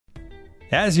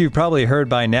As you've probably heard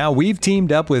by now, we've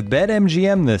teamed up with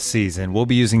BetMGM this season. We'll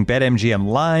be using BetMGM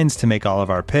lines to make all of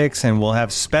our picks, and we'll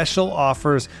have special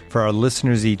offers for our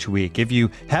listeners each week. If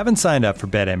you haven't signed up for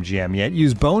BetMGM yet,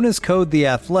 use bonus code The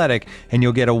Athletic, and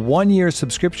you'll get a 1-year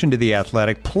subscription to The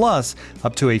Athletic, plus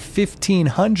up to a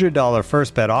 $1,500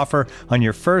 first bet offer on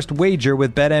your first wager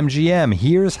with BetMGM.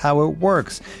 Here's how it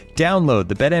works. Download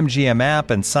the BetMGM app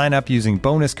and sign up using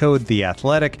bonus code The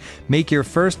Athletic. Make your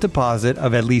first deposit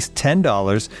of at least $10.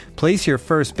 Place your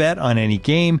first bet on any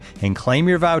game and claim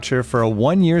your voucher for a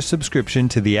 1-year subscription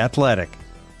to The Athletic.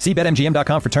 See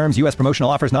BetMGM.com for terms. U.S. promotional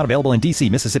offers not available in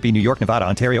D.C., Mississippi, New York, Nevada,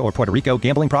 Ontario, or Puerto Rico.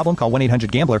 Gambling problem? Call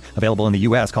 1-800-GAMBLER. Available in the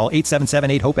U.S. Call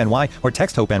 877-8-HOPE-NY or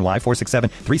text HOPE-NY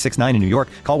 467-369 in New York.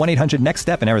 Call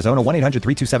 1-800-NEXT-STEP in Arizona.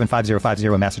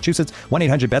 1-800-327-5050 in Massachusetts.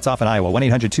 1-800-BETS-OFF in Iowa.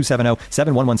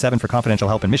 1-800-270-7117 for confidential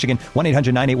help in Michigan.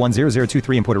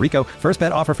 1-800-981-0023 in Puerto Rico. First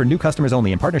bet offer for new customers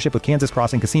only in partnership with Kansas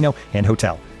Crossing Casino and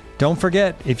Hotel. Don't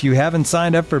forget, if you haven't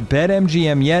signed up for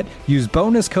BetMGM yet, use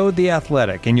bonus code The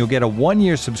Athletic, and you'll get a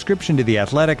 1-year subscription to The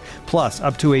Athletic, plus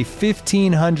up to a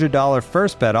 $1,500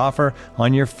 first bet offer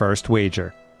on your first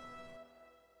wager.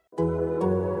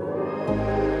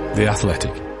 The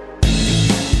Athletic.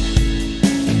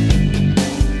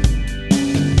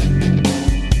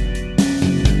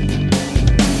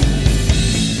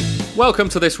 Welcome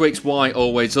to this week's Why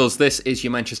Always Us. This is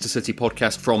your Manchester City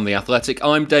podcast from The Athletic.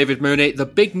 I'm David Mooney. The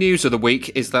big news of the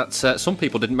week is that some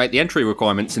people didn't make the entry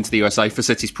requirements into the USA for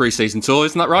City's pre-season tour.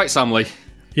 Isn't that right, Sam Lee?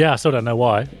 Yeah, I still don't know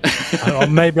why.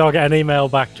 Maybe I'll get an email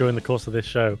back during the course of this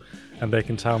show and they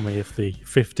can tell me if the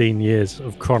 15 years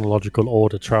of chronological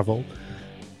order travel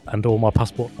and all my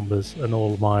passport numbers and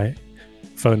all my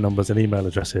phone numbers and email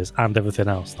addresses and everything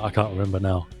else that I can't remember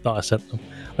now that I sent them.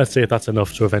 Let's see if that's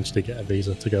enough to eventually get a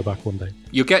visa to go back one day.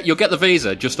 You'll get the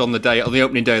visa just on the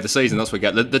opening day of the season. That's what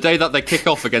you get. The day that they kick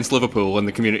off against Liverpool in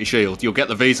the Community Shield, you'll get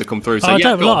the visa come through. So I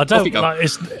don't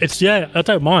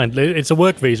mind. It's a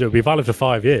work visa. It'll be valid for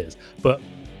 5 years. But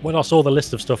when I saw the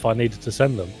list of stuff I needed to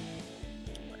send them,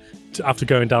 after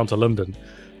going down to London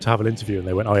to have an interview, and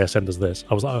they went, "Oh yeah, send us this,"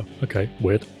 I was like, "Oh, okay,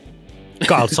 weird."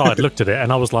 Got outside, looked at it,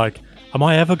 and I was like, am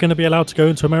I ever going to be allowed to go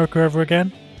into America ever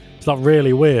again? It's like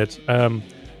really weird.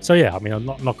 So yeah, I mean, I'm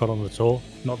not got on the tour,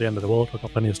 not the end of the world. I've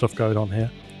got plenty of stuff going on here.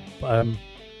 But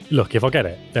look, if I get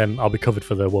it, then I'll be covered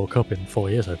for the World Cup in 4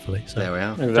 years, hopefully. So there we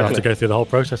are. Exactly. Don't have to go through the whole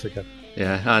process again.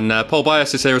 Yeah, and Paul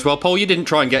Bias is here as well. Paul, you didn't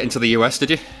try and get into the US, did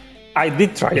you? I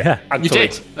did try. Yeah, actually. You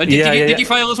did. And did you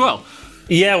fail as well?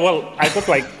 Yeah, well, I got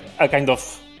like a kind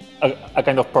of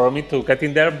permit to get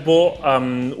in there, but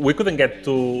we couldn't get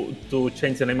to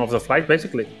change the name of the flight.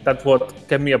 Basically, that's what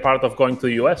kept me apart of going to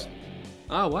the US.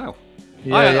 Oh wow!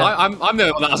 I'm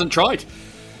the one that hasn't tried.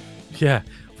 Yeah,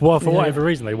 well, for whatever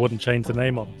reason, they wouldn't change the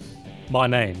name on my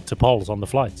name to Paul's on the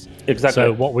flights. Exactly.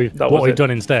 So what we've done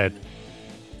instead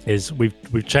is we've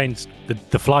changed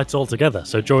the flights altogether.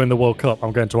 So during the World Cup,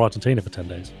 I'm going to Argentina for 10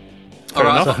 days. All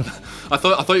right, I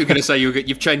thought you were going to say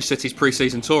you've changed City's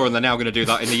pre-season tour and they're now going to do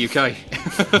that in the UK.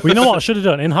 Well, you know what I should have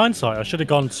done? In hindsight, I should have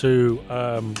gone to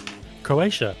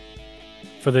Croatia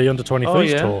for the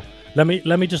under-23s tour. Let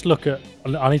me just look at...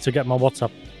 I need to get my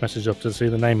WhatsApp message up to see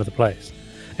the name of the place.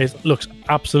 It looks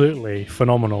absolutely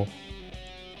phenomenal.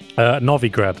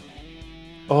 Novigrad.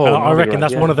 Oh, I reckon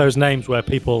that's one of those names where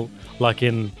people, like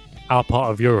in our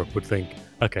part of Europe, would think,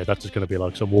 okay, that's just going to be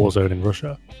like some war zone in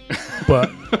Russia.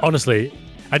 But honestly,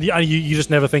 and you just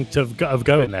never think of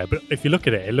going there. But if you look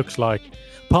at it, it looks like...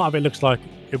 Part of it looks like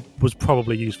it was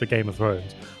probably used for Game of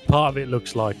Thrones. Part of it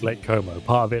looks like Lake Como.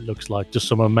 Part of it looks like just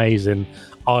some amazing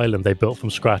island they built from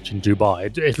scratch in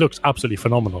Dubai. It looks absolutely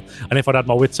phenomenal. And if I'd had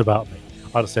my wits about me,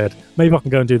 I'd have said, maybe I can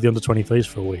go and do the under-23s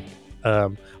for a week.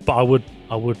 But I would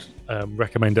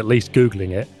recommend at least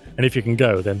Googling it. And if you can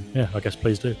go, then yeah, I guess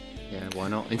please do. Yeah, why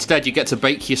not? Instead, you get to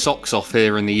bake your socks off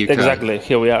here in the UK. Exactly,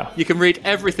 here we are. You can read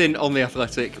everything on The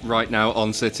Athletic right now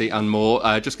on City and more.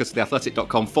 Just go to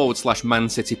theathletic.com/Man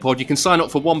City Pod. You can sign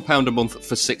up for £1 a month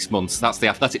for 6 months. That's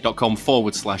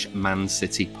theathletic.com/Man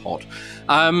City Pod.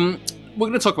 We're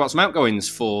going to talk about some outgoings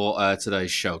for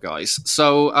today's show, guys.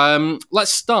 So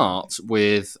let's start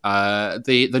with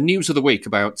the news of the week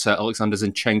about Alexander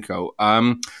Zinchenko.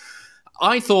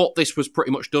 I thought this was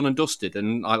pretty much done and dusted,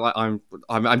 and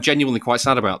I'm genuinely quite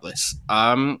sad about this.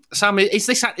 Sam, is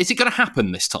it going to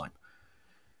happen this time?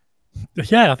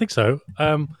 Yeah, I think so.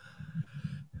 I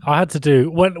had to do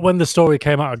when the story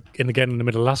came out again in the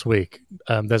middle of last week.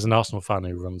 There's an Arsenal fan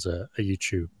who runs a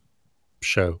YouTube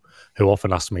show who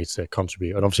often asks me to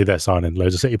contribute, and obviously they're signing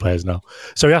loads of City players now.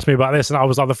 So he asked me about this, and I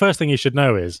was like, the first thing you should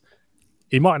know is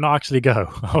he might not actually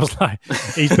go. I was like,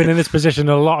 he's been in this position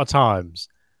a lot of times.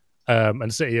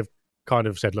 And City have kind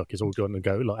of said, look, it's all going to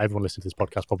go. Like, everyone listening to this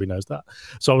podcast probably knows that.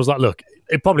 So I was like, look,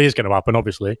 it probably is going to happen,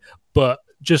 obviously, but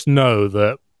just know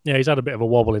that, yeah, he's had a bit of a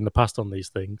wobble in the past on these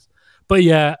things. But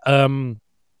yeah, on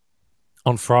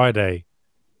Friday,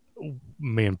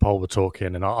 me and Paul were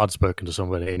talking, and I'd spoken to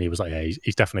somebody, and he was like, yeah,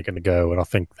 he's definitely going to go. And I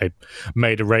think they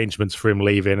made arrangements for him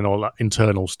leaving and all that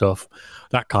internal stuff,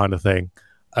 that kind of thing.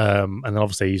 And then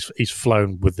obviously he's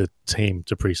flown with the team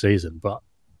to pre-season, but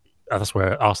that's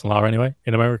where Arsenal are anyway,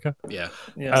 in America. Yeah.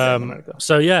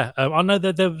 So yeah, I know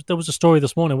that there was a story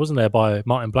this morning, wasn't there, by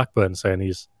Martin Blackburn saying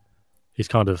he's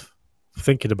kind of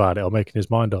thinking about it or making his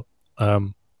mind up.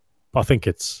 But I think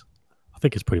it's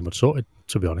pretty much sorted,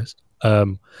 to be honest. I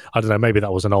don't know, maybe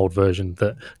that was an old version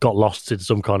that got lost in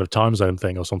some kind of time zone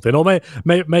thing or something, or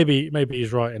maybe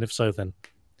he's right, and if so, then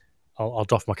I'll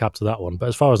doff my cap to that one. But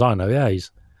as far as I know, yeah,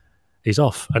 he's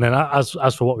off. And then as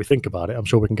for what we think about it, I'm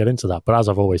sure we can get into that. But as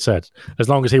I've always said, as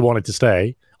long as he wanted to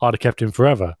stay, I'd have kept him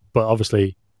forever. But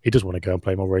obviously, he does want to go and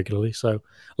play more regularly. So,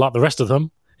 like the rest of them,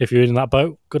 if you're in that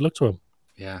boat, good luck to him.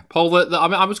 Yeah, Paul.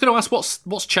 I was going to ask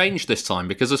what's changed this time,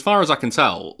 because as far as I can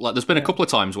tell, like there's been a couple of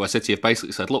times where City have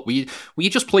basically said, "Look, will you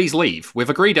just please leave? We've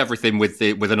agreed everything with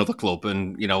another club,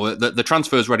 and you know the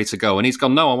transfer's ready to go." And he's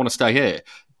gone, "No, I want to stay here."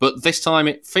 But this time,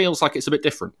 it feels like it's a bit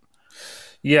different.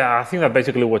 Yeah, I think that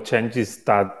basically what changed is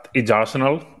that it's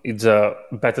Arsenal. It's a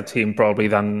better team probably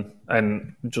than,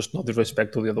 and just not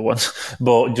disrespect to the other ones,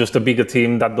 but just a bigger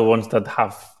team than the ones that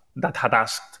had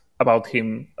asked about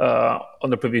him on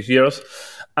the previous years.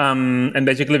 And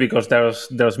basically because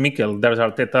there's Mikel, there's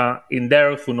Arteta in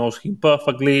there who knows him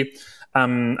perfectly.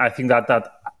 I think that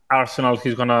Arsenal,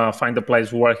 he's going to find a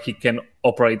place where he can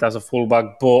operate as a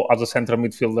fullback, but as a central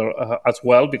midfielder as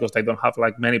well, because they don't have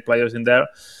like many players in there.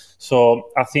 So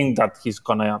I think that he's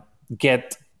going to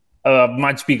get a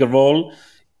much bigger role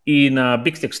in a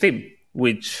Big Six team,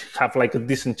 which have like a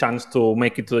decent chance to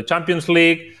make it to the Champions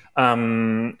League.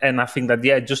 And I think that,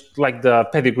 yeah, just like the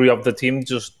pedigree of the team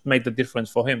just made the difference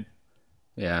for him.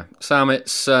 Yeah. Sam,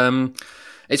 it's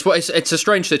a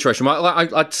strange situation.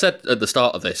 I said at the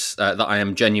start of this that I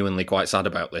am genuinely quite sad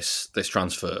about this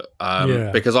transfer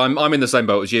because I'm in the same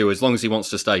boat as you. As long as he wants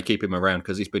to stay, keep him around,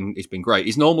 because he's been great.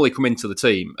 He's normally come into the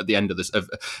team at the end of this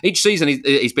each season.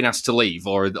 He's been asked to leave,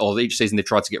 or each season they've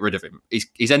tried to get rid of him.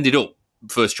 He's ended up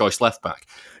first choice left back.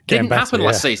 Didn't happen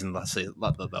last season,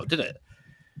 though, did it?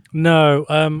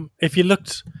 No. If you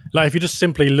just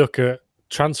simply look at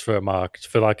transfer marks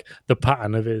for like the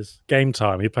pattern of his game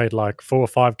time, he played like 4 or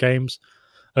 5 games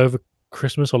over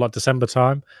Christmas or like December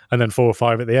time, and then 4 or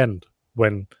 5 at the end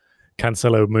when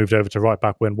Cancelo moved over to right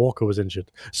back when Walker was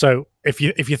injured. So if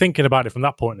you're thinking about it from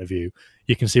that point of view,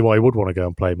 you can see why he would want to go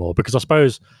and play more, because I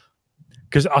suppose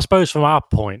from our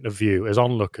point of view as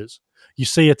onlookers, you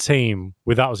see a team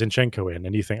without Zinchenko in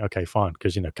and you think, okay, fine,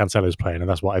 because, you know, Cancelo's playing and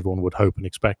that's what everyone would hope and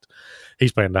expect.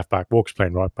 He's playing left back, Walker's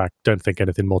playing right back, don't think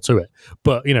anything more to it.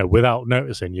 But, you know, without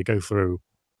noticing, you go through,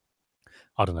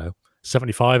 I don't know,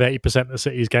 75, 80% of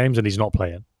City's games and he's not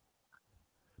playing.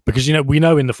 Because, you know, we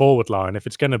know in the forward line, if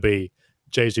it's going to be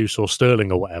Jesus or Sterling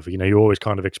or whatever, you know, you're always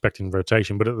kind of expecting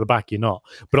rotation, but at the back, you're not.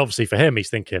 But obviously for him, he's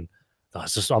thinking,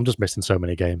 I'm just missing so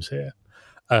many games here.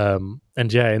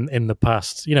 And yeah, in the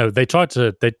past, you know, they tried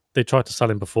to sell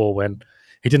him before when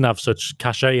he didn't have such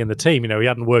cachet in the team. You know, he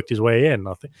hadn't worked his way in.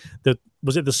 I think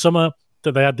was it the summer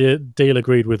that they had the deal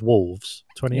agreed with Wolves,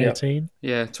 2018.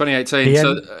 Yeah, 2018.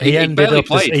 He barely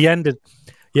played.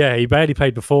 He barely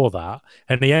played before that,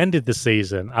 and he ended the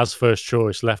season as first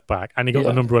choice left back, and he got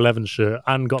the number 11 shirt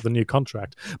and got the new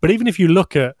contract. But even if you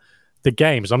look at the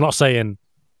games, I'm not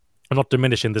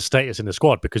diminishing the status in the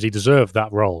squad, because he deserved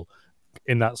that role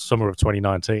in that summer of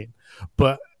 2019.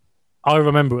 But I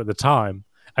remember at the time,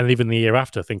 and even the year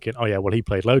after, thinking, oh yeah, well, he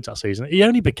played loads that season. He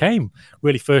only became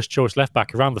really first choice left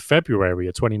back around the February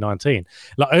of 2019.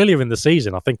 Like earlier in the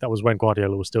season, I think that was when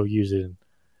Guardiola was still using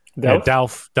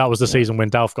Delph. That was the season when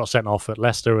Delph got sent off at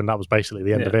Leicester, and that was basically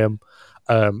the end of him.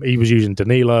 He was using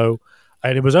Danilo,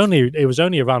 and it was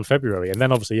only around February. And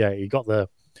then obviously, he got the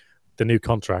new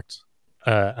contract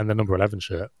and the number 11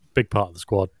 shirt, big part of the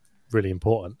squad. Really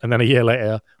important. And then a year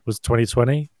later was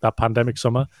 2020, that pandemic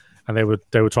summer, and they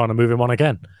were trying to move him on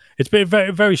again. It's been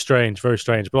very, very strange, very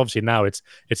strange. But obviously now it's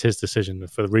his decision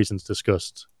for the reasons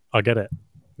discussed. I get it.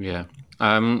 Yeah.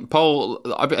 Paul,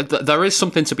 there is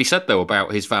something to be said though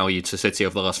about his value to City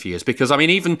over the last few years, because I mean,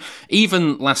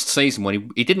 even last season when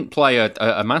he didn't play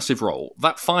a massive role,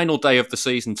 that final day of the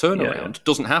season turnaround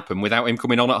doesn't happen without him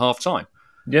coming on at half time.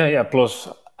 Yeah. Plus,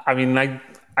 I mean,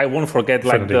 I won't forget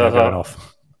like going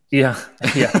off. Yeah.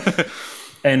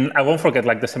 And I won't forget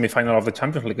like the semi-final of the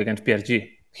Champions League against PSG.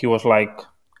 He was like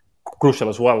crucial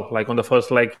as well. Like on the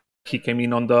first leg, he came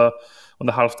in on the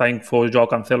halftime for Joao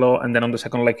Cancelo, and then on the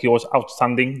second leg he was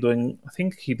outstanding. I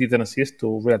think he did an assist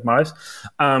to Riyad Mahrez.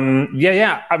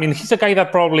 I mean, he's a guy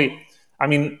that probably, I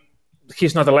mean,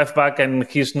 he's not a left back, and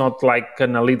he's not like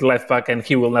an elite left back, and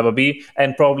he will never be.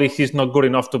 And probably he's not good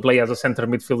enough to play as a centre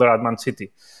midfielder at Man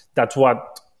City. That's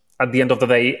what, at the end of the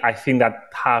day, I think that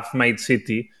have made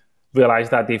City realize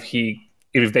that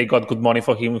if they got good money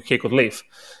for him, he could leave.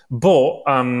 But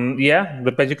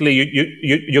but basically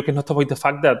you cannot avoid the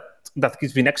fact that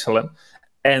he's been excellent,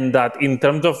 and that in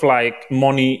terms of like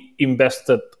money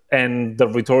invested and the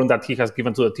return that he has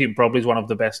given to the team, probably is one of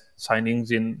the best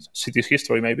signings in City's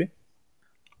history, maybe.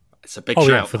 It's a big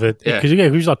shout. Because he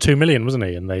was like 2 million, wasn't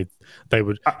he? And they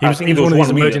would. He was one of these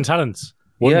emerging talents.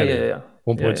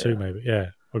 1.2 maybe. Yeah,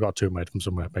 I got 2 made from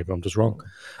somewhere. Maybe I'm just wrong.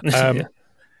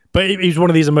 But he's one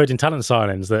of these emerging talent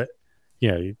signings that,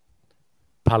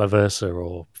 Palaversa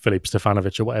or Filip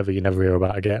Stefanovic or whatever you never hear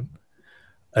about again.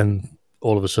 And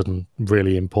all of a sudden,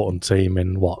 really important team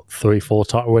in 3-4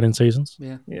 title winning seasons?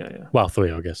 Yeah. Well,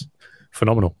 3, I guess.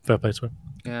 Phenomenal. Fair play to him.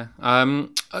 Yeah.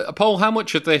 Paul, how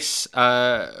much of this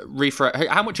refresh?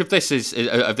 How much of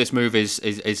this move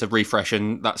is a refresh,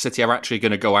 and that City are actually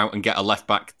going to go out and get a left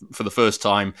back for the first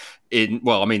time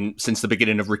since the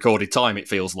beginning of recorded time? It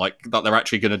feels like that they're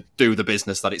actually going to do the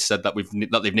business that it's said that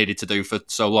they've needed to do for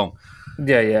so long.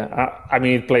 Yeah. I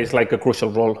mean, it plays like a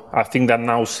crucial role. I think that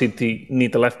now City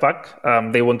need a left back.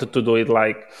 They wanted to do it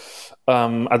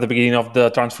at the beginning of the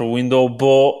transfer window,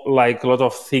 but like a lot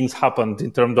of things happened in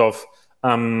terms of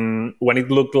when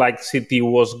it looked like City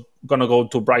was going to go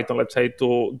to Brighton, let's say,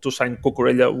 to sign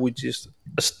Cucurella, which is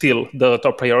still the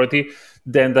top priority.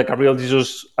 Then the Gabriel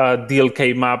Jesus deal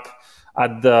came up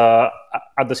at the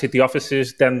City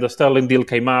offices. Then the Sterling deal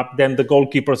came up. Then the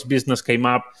goalkeeper's business came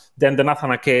up. Then the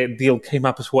Nathan Ake deal came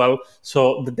up as well.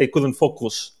 So they couldn't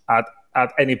focus at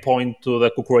any point to the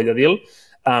Cucurella deal.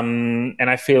 And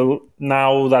I feel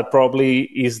now that probably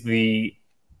is the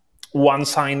one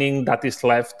signing that is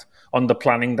left on the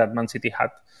planning that Man City had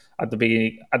at the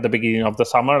beginning of the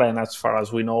summer. And as far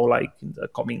as we know, like in the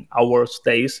coming hours,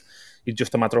 days, it's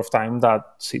just a matter of time that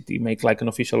City make like an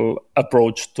official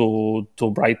approach to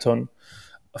Brighton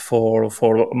for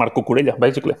Marco Cucurella,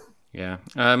 basically. Yeah.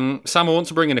 Sam, I want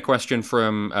to bring in a question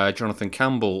from Jonathan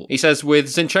Campbell. He says, with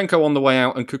Zinchenko on the way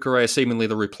out and Cucurella seemingly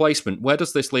the replacement, where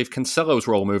does this leave Cancelo's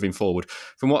role moving forward?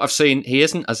 From what I've seen, he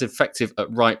isn't as effective at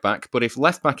right back, but if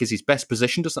left back is his best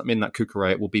position, does that mean that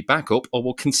Cucurella will be back up, or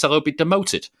will Cancelo be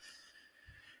demoted?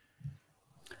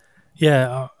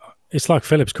 Yeah, it's like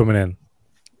Phillips coming in.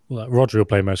 Like Rodri will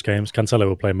play most games, Cancelo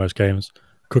will play most games,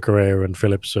 Cucurella and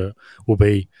Phillips will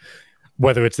be,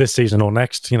 whether it's this season or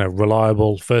next,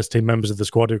 reliable first-team members of the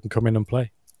squad who can come in and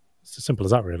play. It's as simple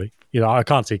as that, really. I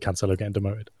can't see Cancelo getting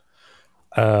demoted.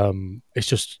 It's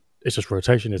just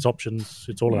rotation, it's options,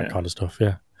 it's all that kind of stuff.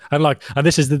 Yeah, and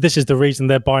this is the reason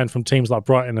they're buying from teams like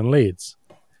Brighton and Leeds,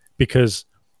 because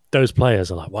those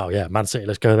players are like, wow, yeah, Man City,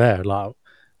 let's go there.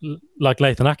 Like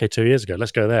Nathan Ake 2 years ago,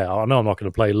 let's go there. I know I'm not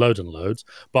going to play loads and loads,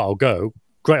 but I'll go.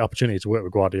 Great opportunity to work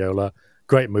with Guardiola.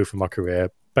 Great move for my career.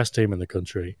 Best team in the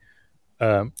country.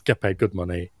 Get paid good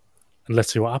money, and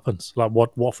let's see what happens. Like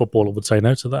what footballer would say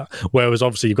no to that? Whereas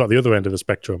obviously you've got the other end of the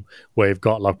spectrum where you've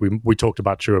got, like we talked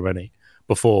about Tchouaméni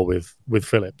before with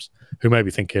Phillips, who may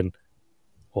be thinking,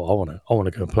 well, I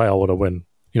want to go and play. I want to win.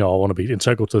 I want to be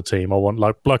integral to the team. I want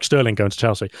like Sterling going to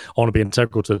Chelsea. I want to be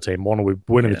integral to the team. I want to be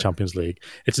winning the Champions League.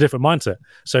 It's a different mindset.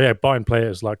 So yeah, buying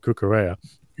players like Cucurella,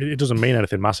 it doesn't mean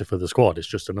anything massive for the squad. It's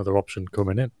just another option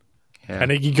coming in. Yeah.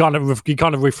 And you kind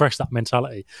of refresh that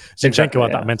mentality. Zinchenko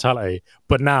had that mentality,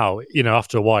 but now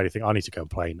after a while you think I need to go and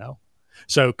play now.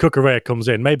 So Cucurella comes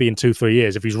in, maybe in 2-3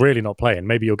 years if he's really not playing,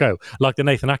 maybe he'll go. Like the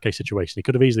Nathan Ake situation, he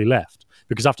could have easily left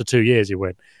because after 2 years he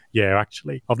went, yeah,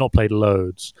 actually I've not played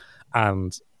loads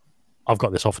and I've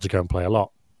got this offer to go and play a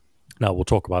lot. Now we'll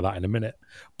talk about that in a minute,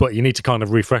 but you need to kind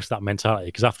of refresh that mentality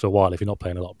because after a while, if you're not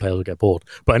playing a lot, players will get bored.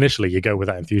 But initially, you go with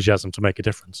that enthusiasm to make a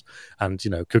difference. And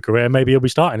Cucurella, maybe he'll be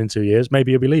starting in 2 years,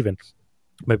 maybe he'll be leaving,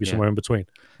 maybe somewhere in between.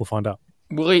 We'll find out.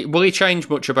 Will he change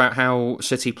much about how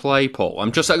City play, Paul?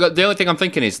 The only thing I'm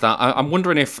thinking is that I'm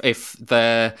wondering if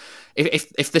the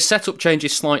setup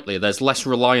changes slightly, there's less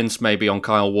reliance maybe on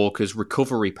Kyle Walker's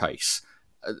recovery pace.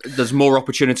 There's more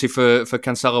opportunity for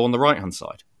Cancelo on the right hand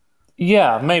side.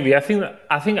 Yeah, maybe. I think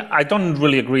I don't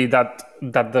really agree that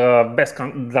the best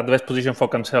position for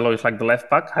Cancelo is like the left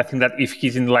back. I think that if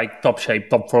he's in like top shape,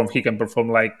 top form, he can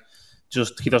perform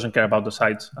he doesn't care about the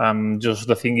sides. Just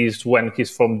the thing is when his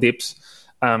form dips,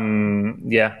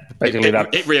 basically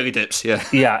it really dips. Yeah.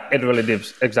 Yeah, it really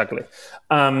dips exactly.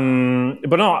 But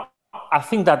no, I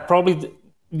think that probably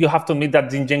you have to admit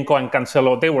that Zinchenko and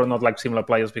Cancelo, they were not like similar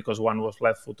players because one was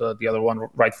left-footed, the other one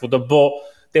right-footed, but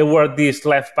they were this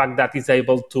left back that is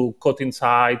able to cut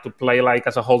inside, to play like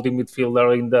as a holding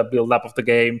midfielder in the build-up of the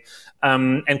game.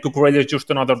 And Cucurella is just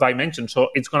another dimension. So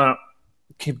it's going to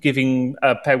keep giving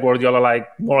Pep Guardiola like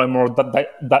more and more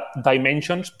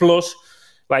dimensions, plus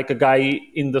like a guy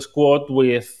in the squad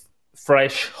with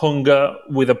fresh hunger,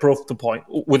 with a point to prove.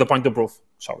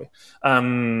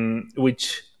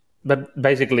 Which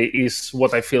basically is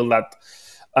what I feel that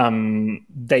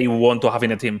they want to have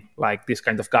in a team, like these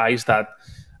kind of guys that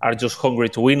are just hungry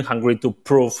to win, hungry to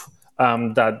prove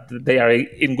that they are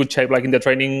in good shape, like in the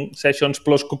training sessions.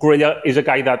 Plus, Cucurella is a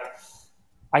guy that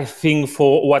I think,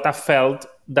 for what I felt,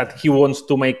 that he wants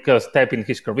to make a step in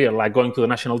his career, like going to the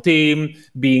national team,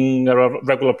 being a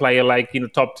regular player, like in a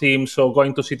top team. So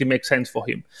going to City makes sense for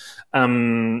him.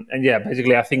 And yeah,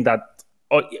 basically, I think that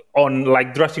on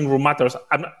like dressing room matters,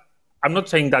 I'm not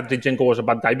saying that Zinchenko was a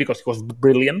bad guy because he was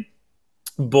brilliant,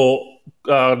 but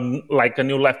like a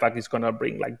new left back is going to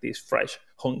bring like this fresh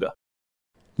hunger.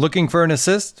 Looking for an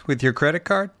assist with your credit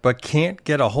card but can't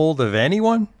get a hold of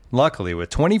anyone? Luckily, with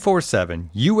 24/7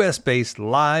 US-based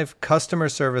live customer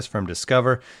service from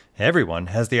Discover, everyone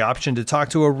has the option to talk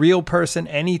to a real person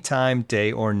anytime,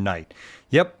 day or night.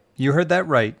 Yep, you heard that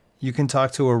right. You can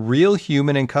talk to a real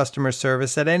human in customer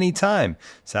service at any time.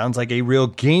 Sounds like a real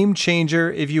game changer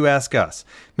if you ask us.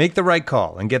 Make the right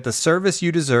call and get the service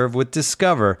you deserve with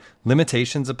Discover.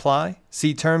 Limitations apply.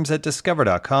 See terms at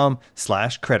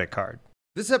discover.com/creditcard.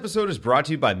 This episode is brought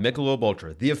to you by Michelob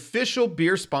Ultra, the official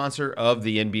beer sponsor of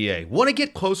the NBA. Want to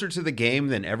get closer to the game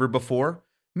than ever before?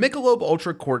 Michelob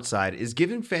Ultra Courtside is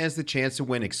giving fans the chance to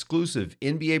win exclusive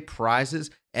NBA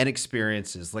prizes and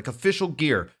experiences like official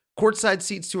gear, courtside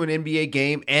seats to an NBA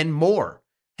game, and more.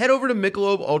 Head over to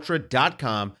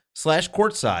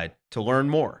MichelobUltra.com/courtside to learn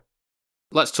more.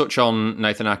 Let's touch on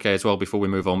Nathan Ake as well before we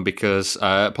move on, because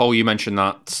Paul, you mentioned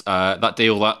that that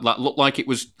deal that looked like it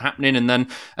was happening, and then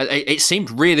it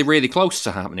seemed really, really close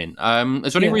to happening.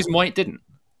 Is there any reason why it didn't?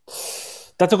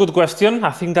 That's a good question.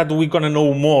 I think that we're going to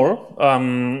know more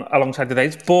alongside the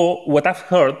dates. But what I've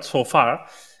heard so far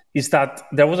is that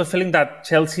there was a feeling that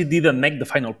Chelsea didn't make the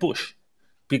final push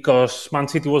because Man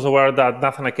City was aware that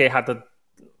Nathan Ake had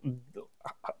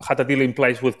a deal in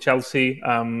place with Chelsea.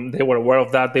 They were aware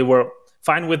of that. They were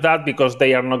fine with that because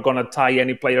they are not going to tie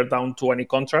any player down to any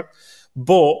contract.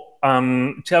 But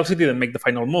Chelsea didn't make the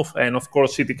final move. And of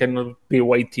course, City cannot be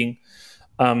waiting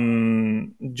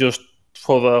just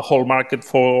for the whole market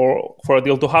for a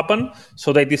deal to happen.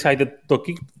 So they decided to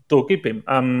keep him.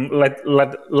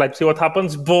 Let's see what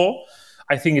happens. But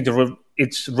I think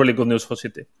it's really good news for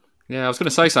City. Yeah, I was going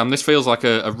to say, Sam, this feels like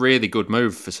a really good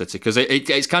move for City because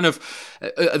it's kind of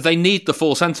they need the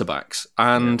 4 centre-backs,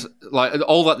 and like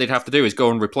all that they'd have to do is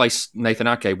go and replace Nathan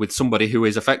Ake with somebody who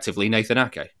is effectively Nathan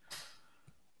Ake.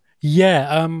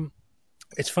 Yeah,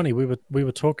 it's funny. We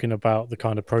were talking about the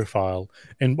kind of profile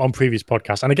on previous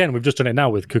podcasts, and again, we've just done it now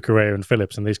with Cucurella and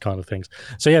Phillips and these kind of things.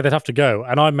 So yeah, they'd have to go.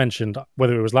 And I mentioned,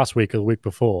 whether it was last week or the week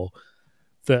before,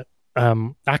 that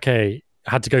Ake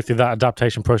had to go through that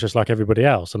adaptation process like everybody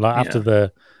else. And like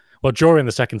during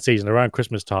the second season, around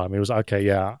Christmas time, he was like, okay,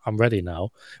 yeah, I'm ready now.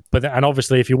 But and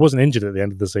obviously, if he wasn't injured at the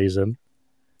end of the season,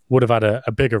 would have had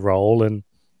a bigger role. And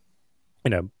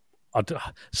I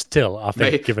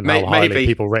think, given how highly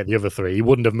people rate the other 3, he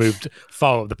wouldn't have moved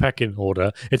far up the pecking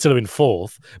order. It'd still have been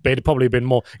 4th, but it'd probably been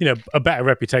more, a better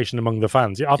reputation among the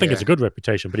fans. I think it's a good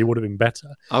reputation, but he would have been better.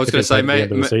 I was going to say,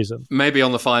 maybe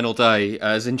on the final day,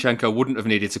 Zinchenko wouldn't have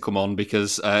needed to come on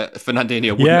because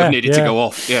Fernandinho wouldn't have needed to go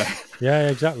off. Yeah,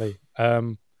 exactly.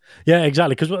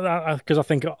 Exactly. Because I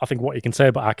think what you can say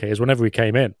about Ake is whenever he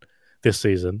came in this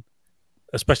season,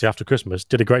 especially after Christmas,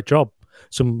 did a great job.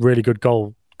 Some really good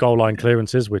goal line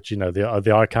clearances, which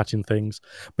the eye-catching things.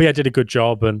 But yeah, did a good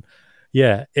job. And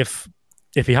yeah, if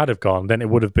he had have gone, then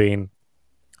it would have been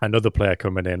another player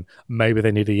coming in. Maybe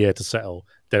they need a year to settle.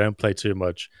 They don't play too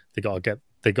much. They got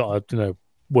to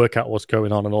work out what's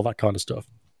going on and all that kind of stuff.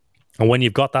 And when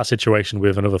you've got that situation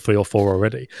with another 3 or 4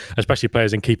 already, especially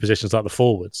players in key positions like the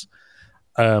forwards,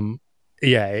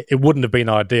 it wouldn't have been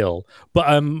ideal. But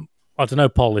I don't know,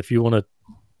 Paul, if you want to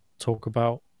talk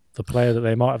about the player that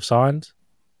they might have signed.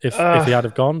 If he had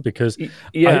have gone, because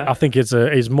I think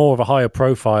it's more of a higher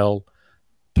profile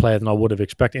player than I would have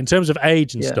expected. In terms of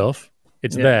age and stuff,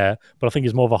 it's there, but I think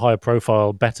he's more of a higher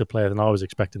profile, better player than I was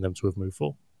expecting them to have moved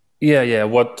for. Yeah.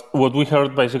 What we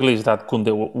heard basically is that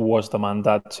Koundé was the man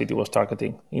that City was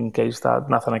targeting in case that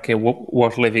Nathan Ake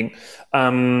was leaving.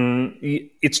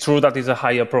 It's true that it's a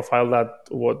higher profile than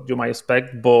what you might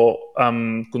expect, but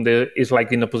Koundé is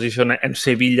like in a position, and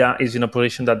Sevilla is in a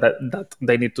position that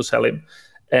they need to sell him,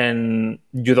 and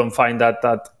you don't find that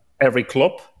at every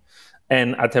club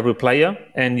and at every player,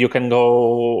 and you can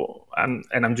go. And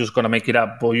I'm just going to make it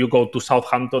up, but you go to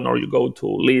Southampton or you go to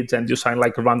Leeds and you sign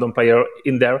like a random player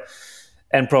in there,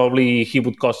 and probably he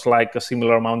would cost like a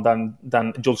similar amount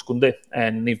than Jules Koundé.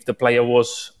 And if the player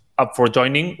was up for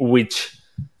joining, which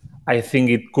I think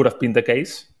it could have been the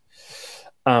case,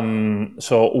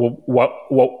 so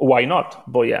why not?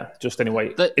 But yeah, just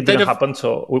anyway, it didn't happen.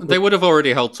 So they would have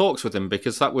already held talks with him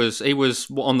because he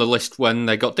was on the list when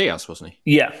they got Diaz, wasn't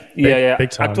he? Yeah.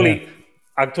 Big time,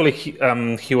 Actually,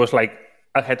 he was like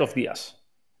ahead of Diaz.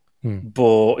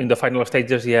 But in the final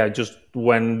stages, just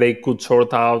when they could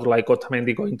sort out like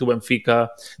Otamendi going to Benfica,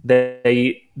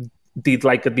 they did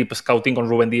like a deep scouting on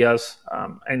Ruben Diaz,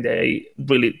 and they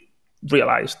really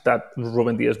realized that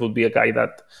Ruben Diaz would be a guy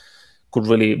that could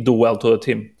really do well to the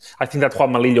team. I think that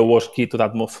Juan Malillo was key to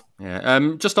that move.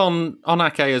 Yeah. Just on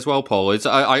Ake as well, Paul.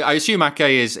 I assume Ake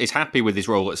is happy with his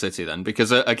role at City then,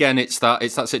 because again, it's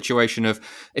that situation of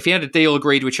if he had a deal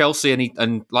agreed with Chelsea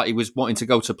and like he was wanting to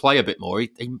go to play a bit more,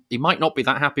 he might not be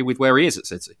that happy with where he is at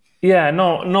City. Yeah,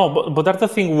 no, but that's the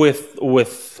thing with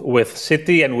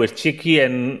City and with Txiki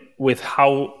and with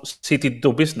how City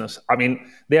do business. I mean,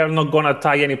 they are not gonna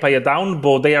tie any player down,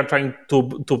 but they are trying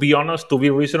to be honest, to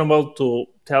be reasonable, to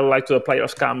tell like to the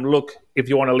players, come, look, if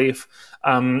you want to leave,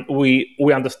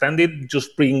 we understand it.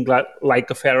 Just bring like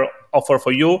a fair offer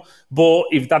for you. But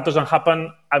if that doesn't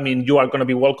happen, I mean, you are going to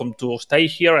be welcome to stay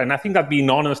here. And I think that being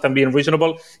honest and being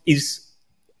reasonable is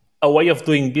a way of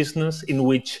doing business in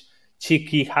which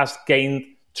Txiki has gained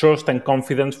trust and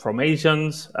confidence from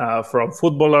agents, from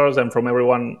footballers, and from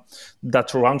everyone that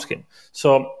surrounds him.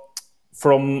 So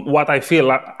from what I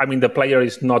feel, I mean, the player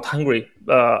is not hungry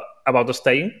about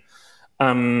staying.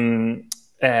 And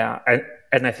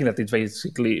I think that it's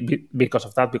basically because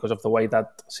of that, because of the way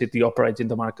that City operates in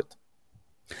the market.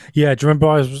 Yeah, do you remember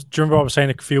I was saying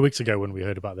a few weeks ago when we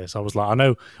heard about this? I was like, I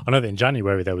know that in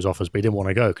January there was offers, but he didn't want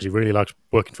to go because he really likes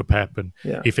working for Pep and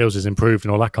he feels he's improved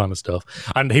and all that kind of stuff.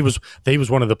 And he was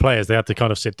one of the players they had to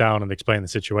kind of sit down and explain the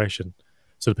situation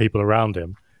to the people around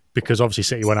him, because obviously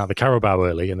City went out the Carabao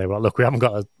early and they were like, look, we haven't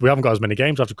got as many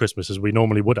games after Christmas as we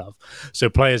normally would have. So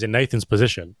players in Nathan's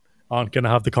position aren't going to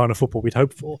have the kind of football we'd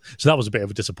hoped for. So that was a bit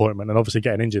of a disappointment, and obviously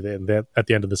getting injured at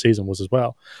the end of the season was as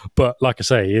well. But like I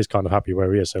say, he is kind of happy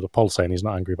where he is. So Paul's saying he's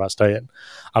not angry about staying.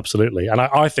 Absolutely. And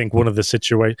I think one of the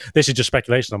situations, this is just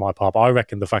speculation on my part, but I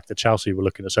reckon the fact that Chelsea were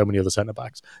looking at so many other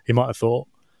centre-backs, he might have thought,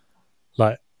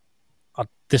 like,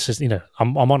 this is,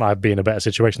 I'm on, I'd be in a better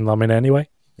situation than I'm in anyway.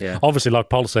 Yeah. Obviously, like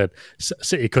Paul said,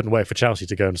 City couldn't wait for Chelsea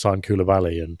to go and sign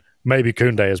Koulibaly and maybe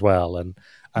Koundé as well, and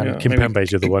Kimpembe's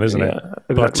the other one, isn't it?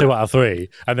 Exactly. But 2 out of 3,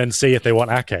 and then see if they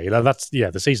want Ake. That's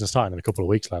the season's starting in a couple of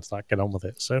weeks, lads. Like, get on with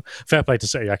it. So fair play to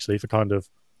City actually for kind of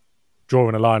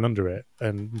drawing a line under it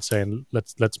and saying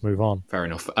let's move on. Fair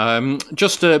enough.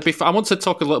 Just before, I want to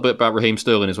talk a little bit about Raheem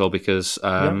Sterling as well, because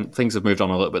things have moved on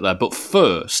a little bit there. But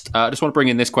first, I just want to bring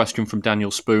in this question from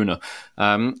Daniel Spooner.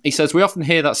 He says, we often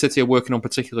hear that City are working on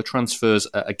particular transfers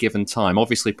at a given time,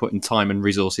 obviously putting time and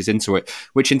resources into it,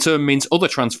 which in turn means other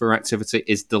transfer activity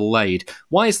is delayed.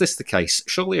 Why is this the case?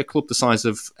 Surely a club the size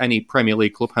of any Premier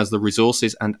League club has the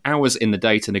resources and hours in the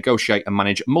day to negotiate and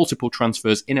manage multiple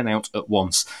transfers in and out at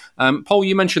once. Paul,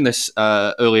 you mentioned this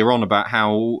earlier on about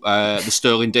how the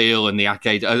Sterling deal and the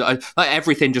Ake,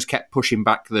 everything just kept pushing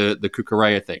back the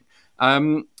Cucurella thing.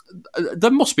 There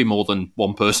must be more than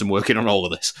one person working on all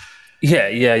of this. Yeah.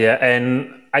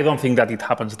 And I don't think that it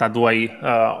happens that way,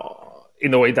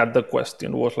 in the way that the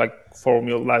question was like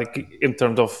formulated, like in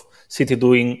terms of City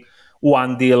doing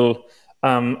one deal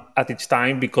at each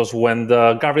time, because when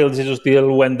the Gabriel Jesus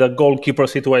deal, when the goalkeeper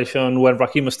situation, when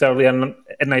Raheem Sterling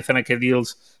and Nathan Ake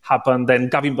deals happened, then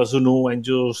Gavin Bazunu and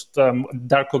just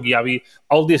Darko Ghiavi,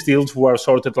 all these deals were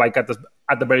sorted like at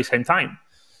the very same time.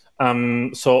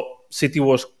 So City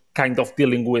was kind of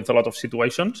dealing with a lot of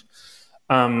situations,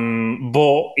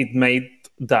 but it made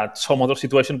that some other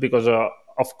situation, because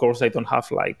of course they don't have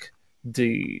like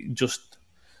the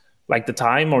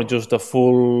time or just the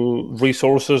full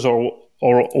resources or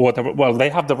whatever. Well, they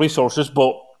have the resources,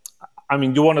 but I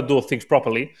mean, you want to do things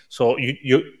properly, so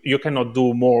you cannot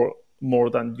do more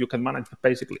than you can manage,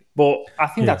 basically. But I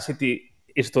think that City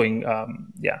is doing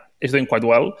quite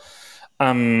well.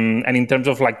 And in terms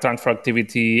of like transfer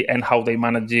activity and how they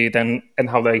manage it and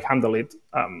how they handle it,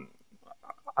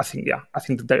 I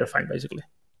think that they're fine basically.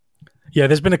 Yeah,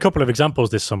 there's been a couple of examples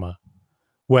this summer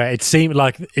where it seemed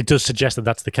like it does suggest that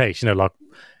that's the case. Like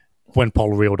when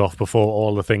Paul reeled off before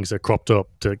all the things that cropped up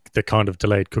that kind of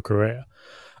delayed Cucurella.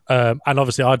 And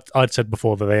obviously, I'd said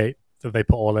before that they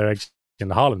put all their eggs in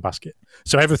the Haaland basket,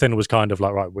 so everything was kind of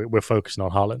like, right, we're focusing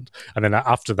on Haaland, and then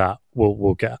after that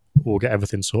we'll get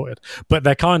everything sorted. But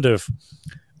they're kind of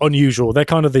unusual. They're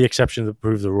kind of the exception that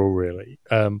prove the rule, really.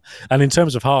 And in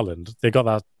terms of Haaland, they got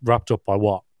that wrapped up by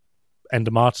what, end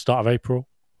of March, start of April,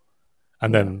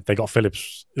 and then they got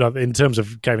Phillips. In terms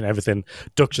of getting everything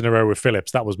ducks in a row with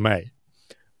Phillips, that was May.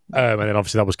 And then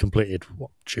obviously that was completed,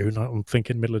 June? I'm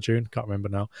thinking middle of June. Can't remember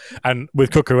now. And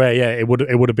with Cucurella, it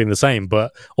would have been the same.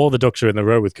 But all the ducks are in the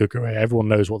row with Cucurella. Everyone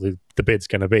knows what the bid's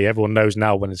going to be. Everyone knows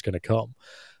now when it's going to come.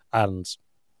 And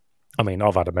I mean,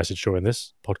 I've had a message during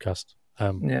this podcast.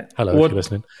 Hello, if you're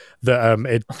listening.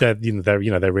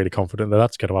 That they're really confident that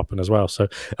that's going to happen as well. So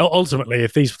ultimately,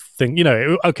 if these things,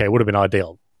 it would have been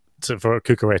ideal for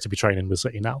Cucurella to be training with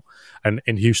City now and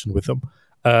in Houston with them.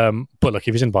 But look,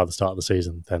 if he's in by the start of the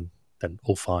season, then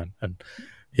all fine. And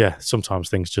yeah, sometimes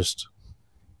things just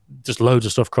loads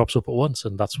of stuff crops up at once,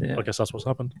 and I guess that's what's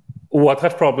happened. What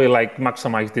has probably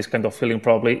maximized this kind of feeling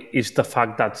probably is the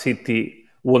fact that City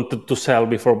wanted to sell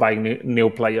before buying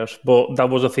new players, but that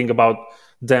was the thing about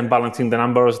them balancing the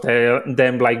numbers,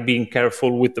 them being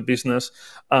careful with the business,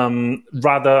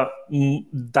 rather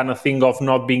than a thing of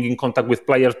not being in contact with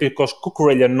players, because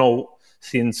Cucurella know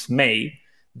since May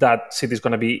that City is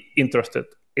going to be interested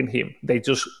in him. They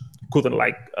just couldn't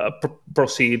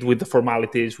proceed with the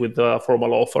formalities, with the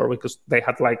formal offer, because they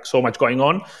had so much going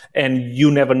on, and you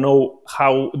never know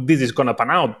how this is going to pan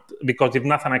out, because if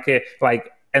Nathan Ake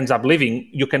ends up leaving,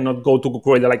 you cannot go to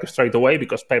Cucurella straight away,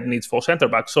 because Pep needs 4 centre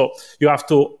backs. So you have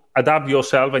to adapt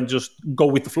yourself and just go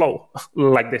with the flow,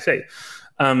 like they say.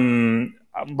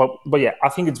 But yeah, I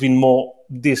think it's been more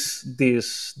this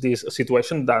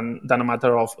situation than a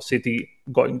matter of City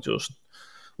going just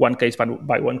one case by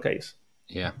one case.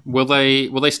 Yeah. Will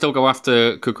they still go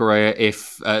after Cucurella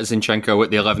if Zinchenko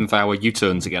at the 11th hour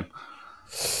U-turns again?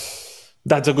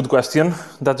 That's a good question.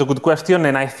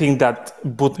 And I think that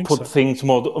would put things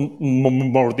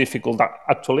more difficult,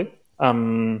 actually.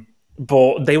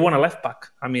 But they want a left back.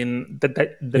 I mean,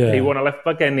 they want a left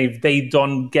back, and if they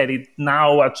don't get it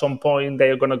now, at some point, they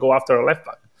are going to go after a left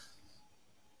back.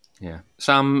 Yeah.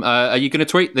 Sam, are you going to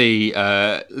tweet the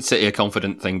City are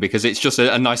confident thing? Because it's just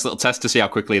a nice little test to see how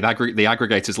quickly the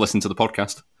aggregators listen to the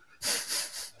podcast.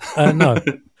 No.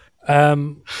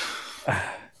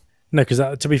 No,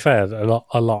 because to be fair, a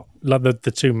lot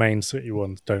the two main City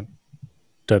ones don't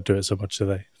do it so much, do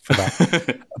they? For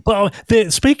that. But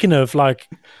speaking of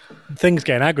things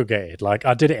getting aggregated,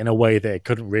 I did it in a way that it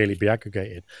couldn't really be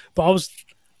aggregated. But I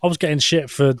was getting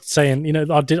shit for saying, I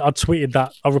tweeted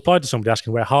that. I replied to somebody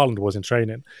asking where Haaland was in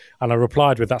training, and I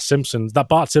replied with that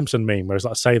Bart Simpson meme where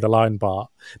it's say the line,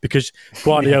 Bart, because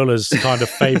Guardiola's kind of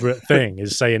favourite thing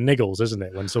is saying niggles, isn't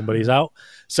it, when somebody's out?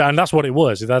 So, and that's what it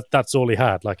was. That's all he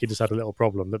had. He just had a little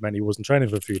problem that meant he wasn't training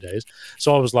for a few days.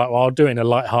 So I was like, well, I'll do it in a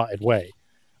light-hearted way.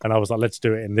 And I was like, let's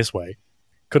do it in this way.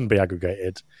 Couldn't be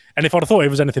aggregated. And if I'd have thought it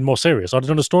was anything more serious, I'd have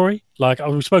done a story.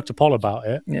 We spoke to Paul about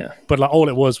it. Yeah. But all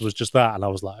it was just that. And I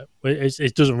was like,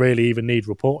 it doesn't really even need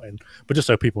reporting. But just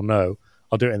so people know,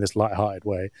 I'll do it in this light-hearted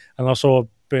way. And I saw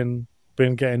been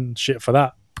getting shit for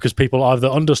that, because people either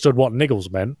understood what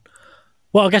niggles meant.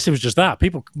 Well, I guess it was just that.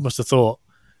 People must have thought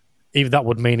even that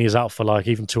would mean he's out for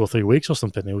even 2 or 3 weeks or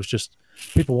something. It was just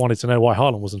people wanted to know why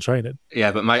Haaland wasn't training.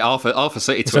 Yeah, but mate, Alpha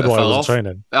City Twitter fell off.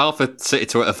 Alpha City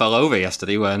Twitter fell over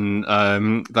yesterday when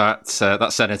that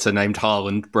senator named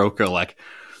Haaland broke her leg.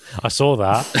 I saw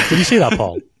that. Did you see that,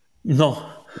 Paul? No.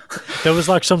 There was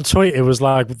some tweet. It was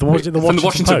the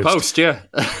Washington Post. Yeah.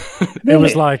 It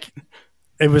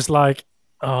was like.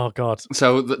 Oh, God.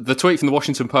 So the tweet from the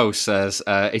Washington Post says,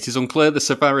 it is unclear the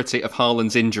severity of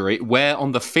Haaland's injury, where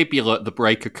on the fibula the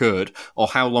break occurred, or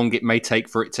how long it may take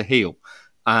for it to heal.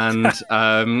 And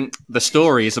the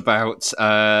story is about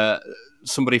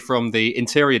somebody from the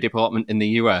Interior Department in the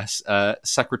US,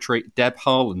 Secretary Deb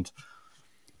Haaland.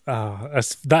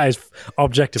 That is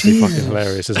objectively fucking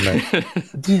hilarious, isn't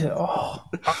it?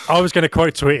 I was going to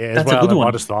quote tweet it as well. A good one.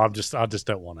 I just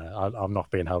don't want to. I'm not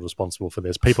being held responsible for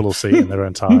this. People will see it in their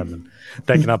own time, and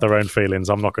they can have their own feelings.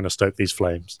 I'm not going to stoke these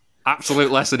flames.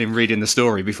 Absolute lesson in reading the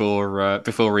story before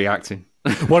reacting.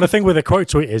 Well, the thing with a quote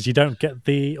tweet is you don't get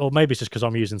or maybe it's just because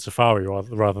I'm using Safari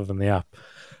rather than the app.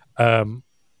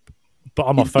 But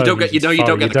on my phone, you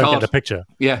don't get the picture.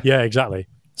 Yeah, exactly.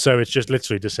 So it's just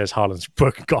literally just says Haaland's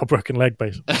got a broken leg,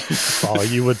 basically. Oh,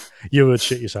 you would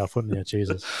shit yourself, wouldn't you?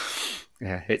 Jesus.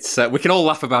 Yeah, it's we can all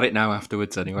laugh about it now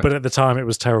afterwards anyway. But at the time, it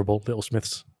was terrible. Little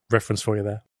Smith's reference for you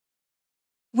there.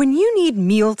 When you need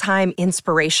mealtime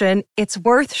inspiration, it's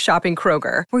worth shopping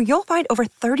Kroger, where you'll find over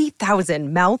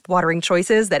 30,000 mouth-watering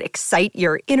choices that excite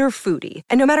your inner foodie.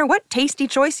 And no matter what tasty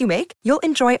choice you make, you'll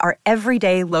enjoy our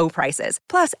everyday low prices,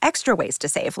 plus extra ways to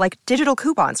save, like digital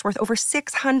coupons worth over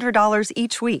 $600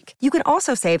 each week. You can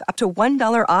also save up to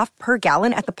 $1 off per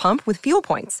gallon at the pump with fuel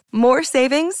points. More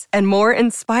savings and more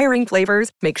inspiring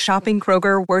flavors make shopping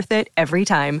Kroger worth it every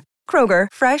time. Kroger,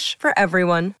 fresh for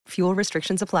everyone. Fuel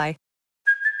restrictions apply.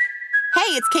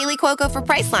 Hey, it's Kaylee Cuoco for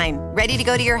Priceline. Ready to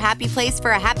go to your happy place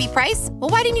for a happy price? Well,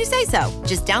 why didn't you say so?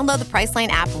 Just download the Priceline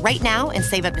app right now and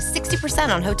save up to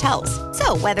 60% on hotels.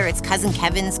 So whether it's Cousin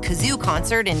Kevin's Kazoo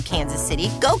Concert in Kansas City,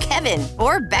 go Kevin,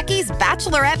 or Becky's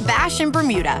Bachelorette Bash in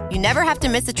Bermuda, you never have to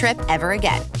miss a trip ever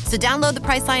again. So download the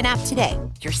Priceline app today.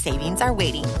 Your savings are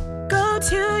waiting. Go to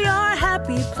your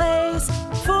happy place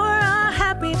for a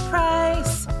happy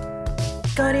price.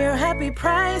 Go to your happy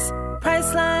price,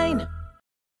 Priceline.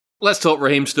 Let's talk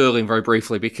Raheem Sterling very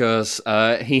briefly, because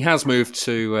he has moved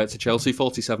to Chelsea,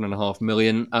 $47.5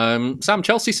 million. Sam,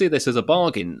 Chelsea see this as a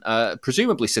bargain.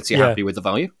 Presumably City are happy with the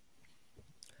value?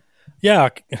 Yeah,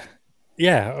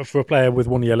 for a player with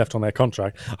 1 year left on their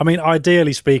contract. I mean,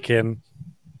 ideally speaking,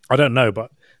 I don't know,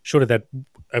 but surely they'd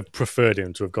have preferred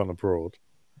him to have gone abroad.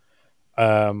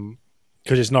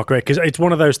 Because it's not great. Because it's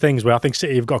one of those things where I think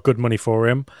City have got good money for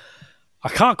him. I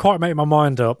can't quite make my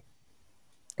mind up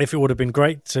if it would have been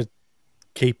great to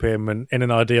keep him, and in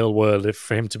an ideal world,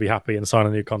 for him to be happy and sign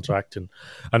a new contract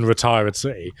and retire at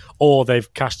City, or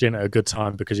they've cashed in at a good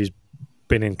time because he's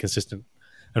been inconsistent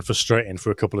and frustrating for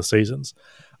a couple of seasons.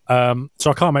 So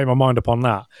I can't make my mind up on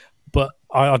that. But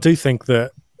I do think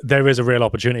that there is a real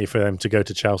opportunity for them to go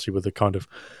to Chelsea with a kind of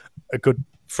a good,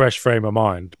 fresh frame of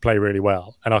mind, play really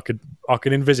well. And I could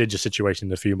envisage a situation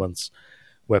in a few months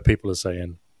where people are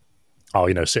saying, oh,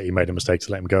 City made a mistake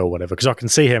to let him go or whatever, because I can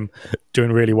see him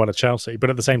doing really well at Chelsea. But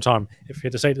at the same time, if he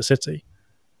had to stay to City,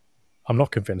 I'm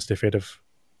not convinced if he'd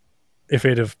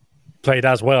have played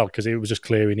as well, because it was just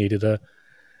clear he needed a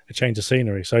change of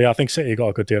scenery. So yeah, I think City got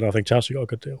a good deal, and I think Chelsea got a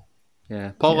good deal.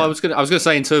 Yeah, Paul, yeah. I was going to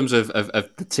say in terms of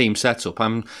the team setup,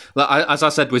 as I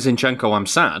said with Zinchenko, I'm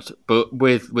sad, but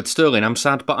with Sterling, I'm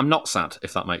sad, but I'm not sad,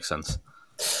 if that makes sense.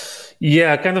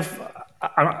 Yeah, kind of.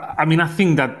 I mean, I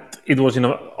think that it was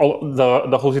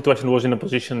the whole situation was in a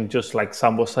position, just like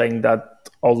Sam was saying, that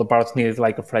all the parts needed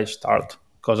like a fresh start,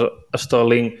 because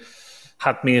Sterling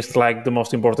had missed like the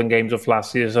most important games of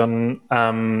last season.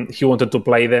 He wanted to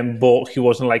play them, but he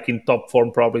wasn't like in top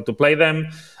form probably to play them.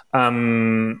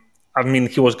 I mean,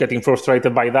 he was getting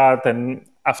frustrated by that, and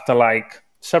after like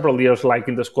several years like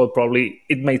in the squad, probably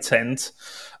it made sense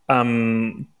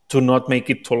to not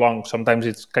make it too long. Sometimes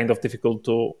it's kind of difficult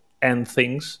to end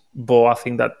things, but I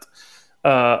think that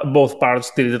both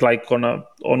parts did it like on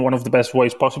one of the best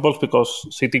ways possible, because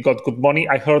City got good money.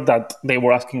 I heard that they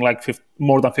were asking like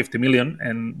more than 50 million,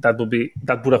 and that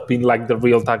would have been like the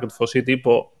real target for City.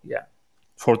 But yeah,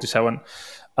 47,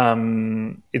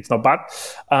 it's not bad.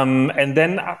 And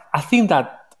then I think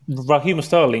that Raheem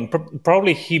Sterling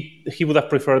probably he would have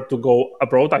preferred to go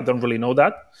abroad. I don't really know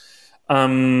that.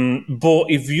 But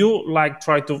if you like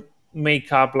try to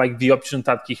make up like the options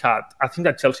that he had, I think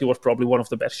that Chelsea was probably one of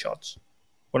the best shots,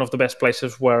 one of the best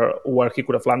places where he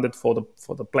could have landed for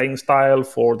the playing style,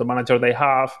 for the manager they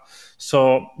have.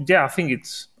 So yeah, I think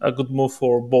it's a good move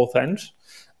for both ends.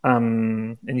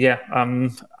 And yeah,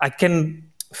 I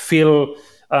can feel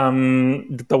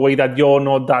the way that you're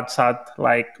not that sad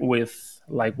with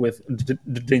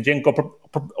Zinchenko,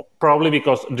 probably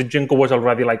because Zinchenko was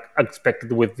already like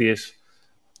expected with this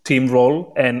team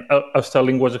role, and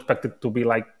Sterling was expected to be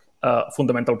like a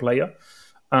fundamental player.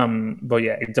 But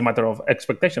yeah, it's a matter of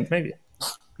expectations, maybe.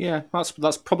 Yeah,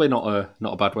 that's probably not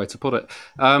a bad way to put it.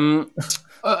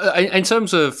 In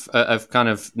terms of kind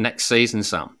of next season,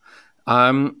 Sam,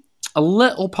 a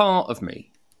little part of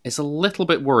me is a little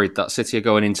bit worried that City are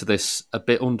going into this a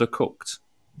bit undercooked.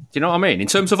 Do you know what I mean? In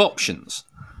terms of options.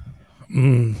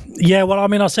 Yeah, well, I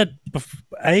mean, I said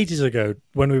ages ago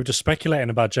when we were just speculating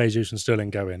about Jesus and Sterling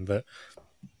going that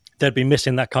they'd be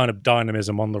missing that kind of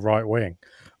dynamism on the right wing.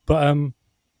 But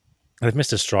they've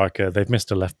missed a striker, they've missed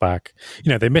a left back.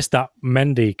 They missed that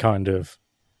Mendy kind of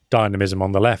dynamism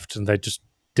on the left, and they just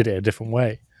did it a different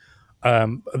way.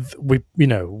 We've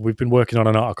been working on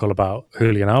an article about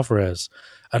Julian Alvarez,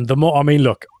 and the more, I mean,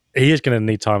 look, he is going to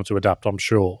need time to adapt, I'm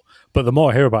sure. But the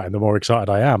more I hear about him, the more excited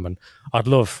I am, and I'd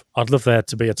love there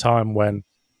to be a time when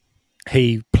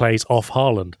he plays off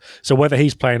Haaland. So whether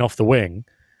he's playing off the wing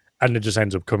and it just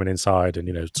ends up coming inside,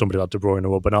 and somebody like De Bruyne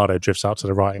or Bernardo drifts out to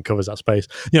the right and covers that space.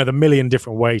 The million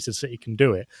different ways that City can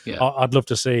do it. Yeah. I'd love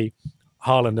to see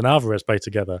Haaland and Alvarez play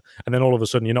together, and then all of a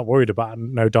sudden you're not worried about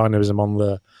no dynamism on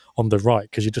the right,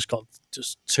 because you just got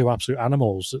two absolute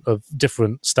animals of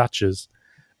different statures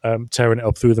tearing it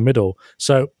up through the middle.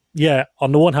 So yeah,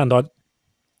 on the one hand,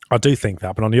 I do think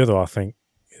that, but on the other, I think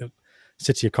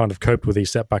City have kind of coped with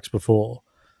these setbacks before,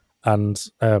 and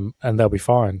they'll be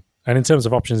fine. And in terms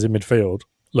of options in midfield,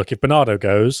 look, if Bernardo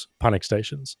goes, panic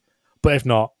stations. But if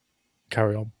not,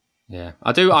 carry on. Yeah,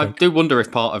 I do wonder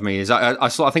if part of me is I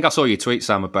think I saw your tweet,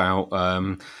 Sam, about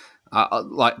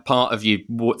like part of you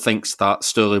thinks that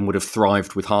Sterling would have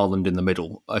thrived with Haaland in the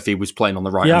middle if he was playing on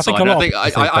the right hand side.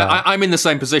 I'm in the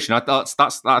same position.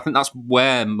 I think that's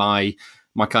where my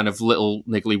kind of little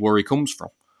niggly worry comes from.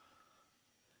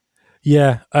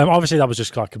 Yeah, obviously that was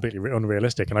just like completely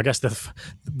unrealistic, and I guess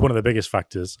one of the biggest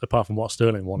factors, apart from what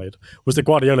Sterling wanted, was that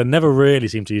Guardiola never really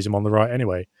seemed to use him on the right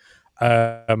anyway.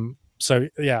 So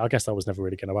yeah, I guess that was never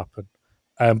really going to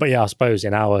happen. But yeah, I suppose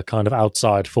in our kind of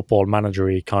outside football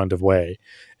managery kind of way,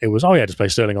 it was, just play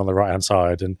Sterling on the right hand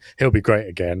side and he'll be great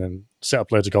again, and set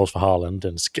up loads of goals for Haaland,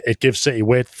 and it gives City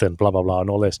width and blah blah blah and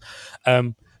all this.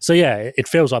 So yeah, it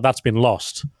feels like that's been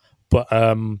lost. But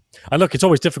and look, it's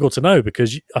always difficult to know,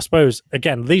 because I suppose,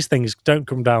 again, these things don't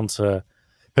come down to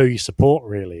who you support,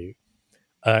 really.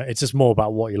 It's just more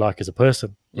about what you like as a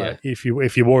person. Yeah. Like if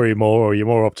you worry more, or you're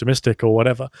more optimistic or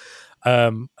whatever.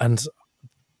 And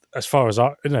as far as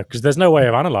because there's no way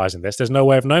of analysing this, there's no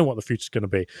way of knowing what the future's going to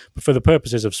be. But for the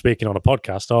purposes of speaking on a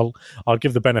podcast, I'll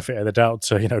give the benefit of the doubt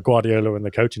to Guardiola and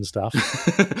the coaching staff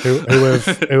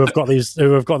who have got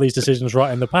these decisions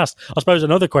right in the past. I suppose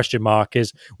another question mark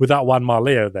is, with that Juan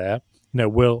Marleo there,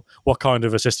 what kind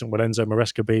of assistant will Enzo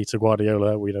Maresca be to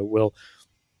Guardiola? Will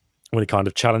he kind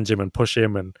of challenge him and push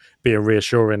him and be a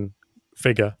reassuring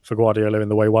figure for Guardiola in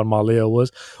the way Juan Marleo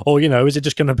was? Or, is it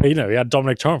just going to be, he had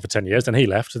Dominic Torrent for 10 years, then he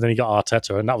left, and then he got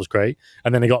Arteta, and that was great,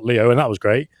 and then he got Leo, and that was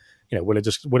great. Will it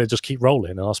just keep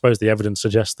rolling? And I suppose the evidence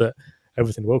suggests that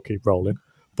everything will keep rolling.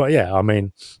 But yeah, I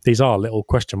mean, these are little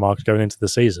question marks going into the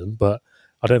season, but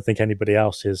I don't think anybody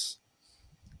else is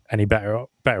any better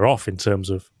off in terms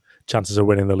of chances of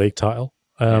winning the league title.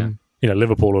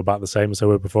 Liverpool are about the same as they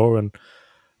were before,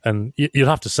 and you'd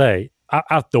have to say,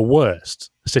 at the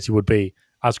worst, City would be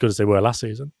as good as they were last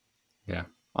season. Yeah,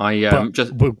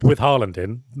 just with Haaland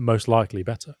in, most likely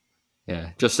better.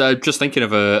 Yeah, just thinking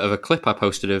of a clip I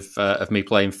posted of me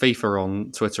playing FIFA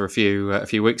on Twitter a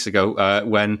few weeks ago,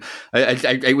 when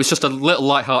it was just a little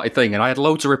light-hearted thing, and I had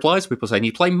loads of replies, people saying,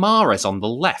 "You play Mahrez on the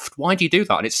left. Why do you do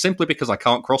that?" And it's simply because I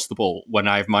can't cross the ball when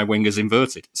I have my wingers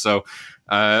inverted. So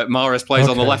Mahrez plays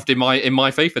on the left in my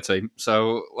FIFA team.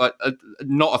 So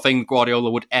not a thing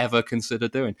Guardiola would ever consider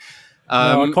doing.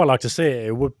 No, I'd quite like to see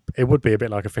it. It would be a bit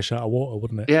like a fish out of water,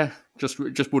 wouldn't it? Yeah, just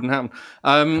wouldn't happen.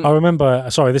 I remember,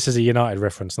 sorry, this is a United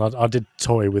reference, and I did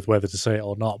toy with whether to say it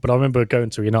or not, but I remember going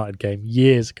to a United game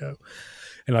years ago,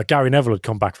 and Gary Neville had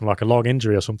come back from a long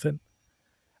injury or something,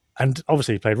 and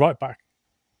obviously he played right back,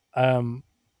 and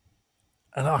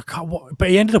but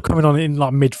he ended up coming on in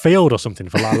midfield or something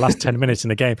for the last 10 minutes in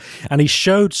the game, and he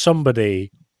showed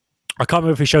somebody. I can't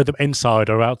remember if he showed them inside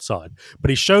or outside, but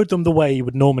he showed them the way he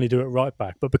would normally do it right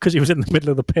back. But because he was in the middle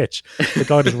of the pitch, the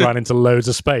guy just ran into loads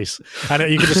of space. And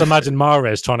you can just imagine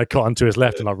Mahrez trying to cut onto his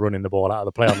left and running the ball out of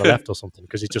the play on the left or something,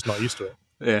 because he's just not used to it.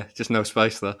 Yeah, just no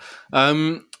space there.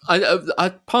 Part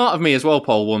of me as well,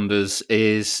 Paul, wonders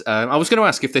is, I was going to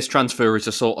ask if this transfer is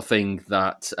a sort of thing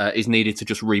that is needed to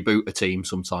just reboot a team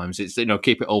sometimes. It's,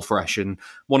 keep it all fresh. And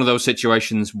one of those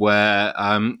situations where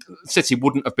City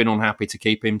wouldn't have been unhappy to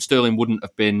keep him. Sterling wouldn't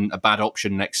have been a bad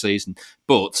option next season.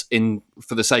 But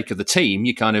for the sake of the team,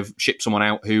 you kind of ship someone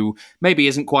out who maybe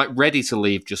isn't quite ready to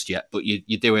leave just yet, but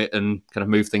you do it and kind of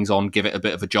move things on, give it a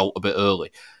bit of a jolt a bit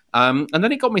early. And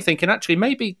then it got me thinking, actually,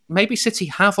 maybe City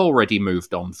have already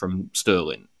moved on from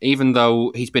Sterling, even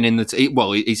though he's been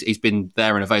he's been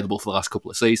there and available for the last couple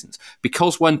of seasons,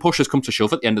 because when push has come to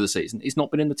shove at the end of the season, he's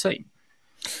not been in the team.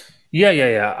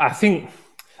 Yeah. I think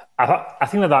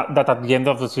that at the end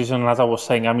of the season, as I was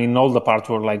saying, I mean, all the parts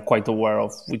were quite aware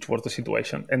of which was the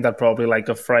situation, and that probably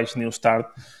a fresh new start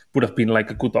would have been a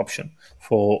good option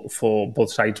for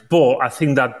both sides. But I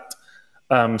think that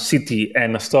City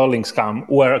and Sterling's camp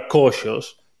were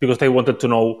cautious because they wanted to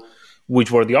know which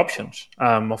were the options.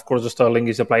 Of course, Sterling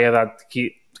is a player that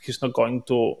he's not going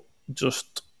to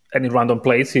just any random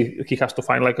place. He has to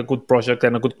find a good project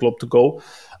and a good club to go.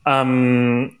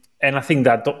 And I think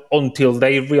that until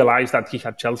they realized that he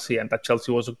had Chelsea and that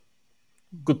Chelsea was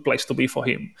good place to be for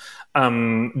him.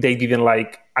 They didn't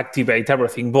like activate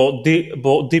everything, but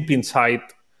deep inside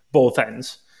both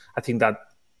ends, I think that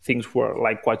things were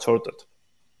like quite sorted.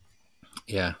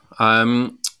 Yeah.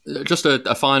 Just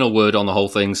a final word on the whole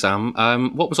thing, Sam.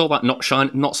 What was all that not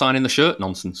signing the shirt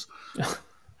nonsense?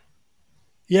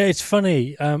 Yeah, it's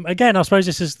funny. Again, I suppose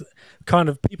this is kind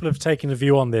of, people have taken a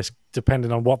view on this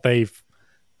depending on what they've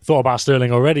thought about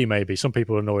Sterling already. Maybe some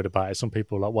people are annoyed about it. Some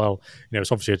people are like, well,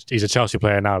 it's obviously he's a Chelsea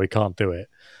player now. He can't do it.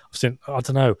 I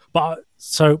don't know. But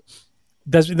so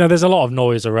there's a lot of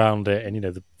noise around it,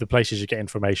 and the places you get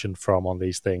information from on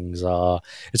these things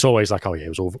it's always like, oh yeah,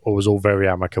 it was all very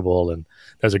amicable, and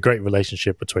there's a great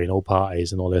relationship between all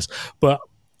parties and all this. But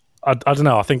I don't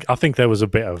know. I think there was a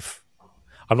bit of,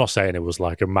 I'm not saying it was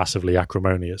like a massively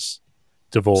acrimonious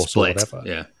divorce split, or whatever.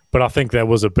 Yeah. But I think there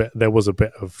was a bit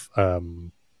of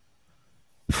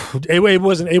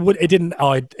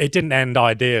it didn't end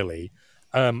ideally.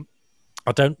 But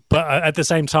at the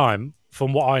same time,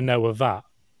 from what I know of that,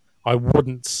 I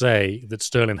wouldn't say that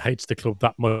Sterling hates the club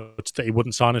that much that he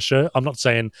wouldn't sign a shirt. I'm not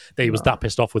saying that he was that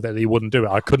pissed off with it that he wouldn't do it.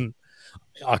 I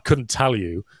couldn't tell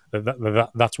you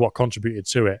that's what contributed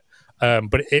to it.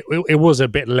 But it was a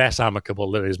bit less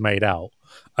amicable than it is made out.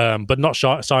 But not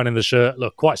signing the shirt,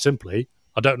 look, quite simply,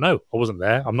 I don't know. I wasn't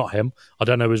there. I'm not him. I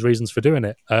don't know his reasons for doing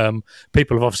it.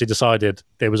 People have obviously decided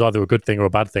it was either a good thing or a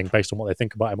bad thing based on what they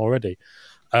think about him already.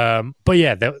 But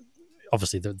yeah,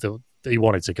 obviously he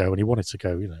wanted to go, and he wanted to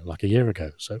go, like a year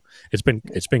ago. So it's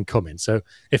been coming. So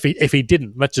if he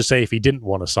didn't, let's just say if he didn't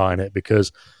want to sign it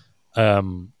because he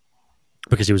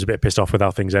was a bit pissed off with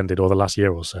how things ended or the last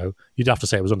year or so, you'd have to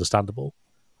say it was understandable.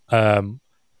 But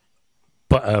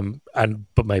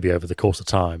maybe over the course of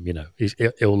time,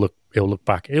 he'll look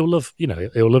back. He'll love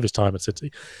his time at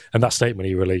City, and that statement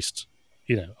he released,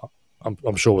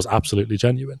 I'm sure was absolutely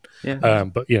genuine. Yeah.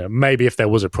 But maybe if there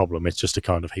was a problem, it's just a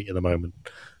kind of heat of the moment,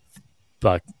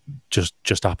 like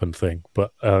just happened thing.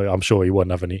 But I'm sure he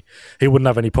wouldn't have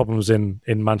any problems in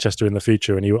Manchester in the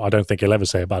future, and I don't think he'll ever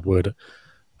say a bad word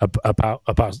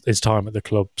about his time at the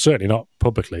club. Certainly not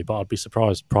publicly, but I'd be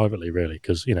surprised privately, really,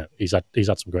 because he's had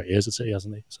some great years at City,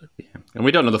 hasn't he? So. Yeah. And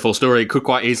we don't know the full story. It could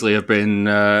quite easily have been,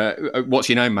 what's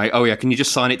your name, mate? Oh yeah, can you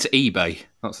just sign it to eBay?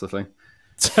 That's the thing.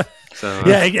 So,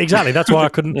 yeah, exactly. That's why I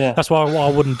couldn't. Yeah. That's why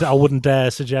I wouldn't dare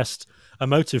suggest a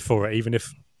motive for it, even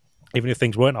if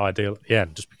things weren't ideal. Yeah,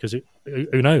 just because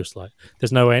who knows? Like,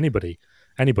 there's no way anybody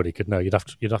could know. You'd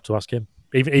have to ask him.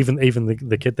 Even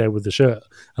the kid there with the shirt,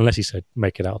 unless he said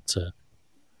make it out to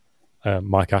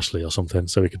Mike Ashley or something,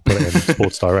 so he could put it in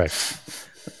Sports Direct.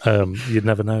 You'd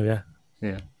never know. Yeah.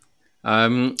 Yeah.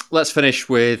 Let's finish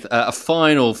with a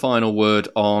final word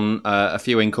on a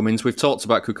few incomings. We've talked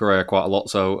about Cucurella quite a lot,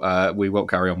 so we won't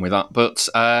carry on with that. But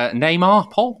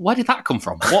Neymar, Paul, where did that come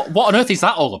from? What on earth is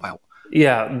that all about?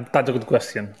 Yeah, that's a good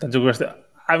question.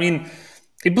 I mean,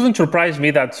 it wouldn't surprise me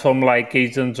that some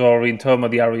agents or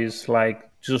intermediaries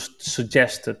just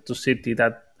suggested to City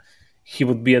that he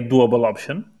would be a doable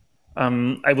option.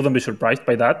 I wouldn't be surprised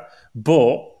by that.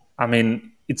 But I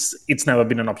mean, it's never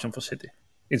been an option for City.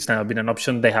 It's never been an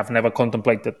option. They have never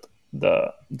contemplated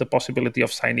the possibility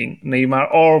of signing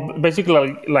Neymar or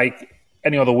basically like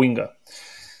any other winger.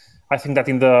 I think that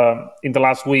in the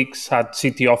last weeks at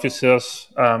City offices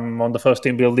on the first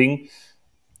team building,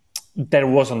 there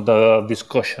wasn't the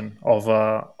discussion of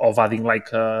adding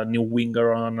a new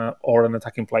winger or an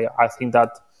attacking player. I think that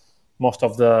most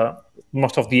of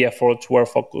the efforts were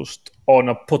focused on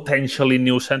a potentially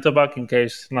new centre back in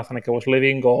case Nathan Ake was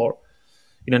leaving, or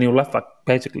in a new left back,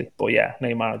 basically. But yeah,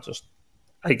 Neymar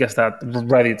I guess that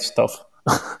Reddit stuff.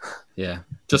 Yeah,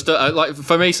 just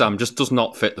for me, Sam just does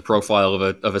not fit the profile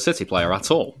of a City player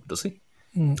at all, does he?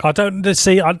 I don't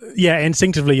see.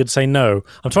 Instinctively, you'd say no.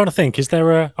 I'm trying to think. Is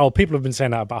there people have been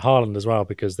saying that about Haaland as well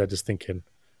because they're just thinking,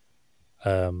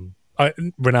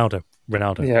 Ronaldo.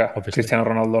 Yeah, obviously. Cristiano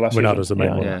Ronaldo. Ronaldo's the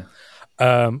main one. Yeah.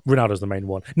 Ronaldo's the main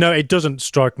one. No, it doesn't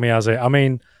strike me as it. I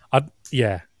mean,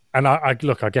 and I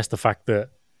look. I guess the fact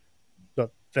that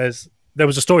there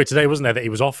was a story today, wasn't there, that he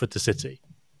was offered to City.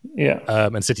 Yeah.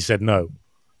 And City said no.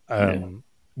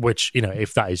 Which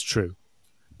if that is true.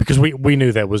 Because we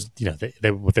knew there was,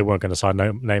 they weren't going to sign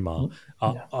Neymar.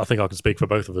 I think I can speak for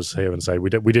both of us here and say we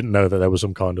didn't know that there was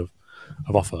some kind of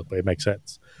offer, but it makes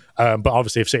sense. But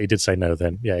obviously, if City did say no,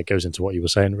 then it goes into what you were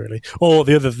saying, really. Or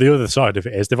the other side of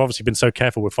it is they've obviously been so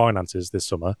careful with finances this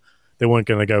summer. They weren't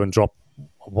going to go and drop.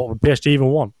 What would PSG even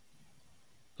want?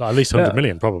 At least 100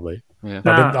 million, probably. Yeah.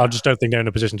 I just don't think they're in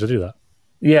a position to do that.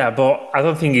 Yeah, but I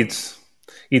don't think it's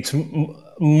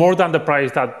more than the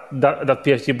price that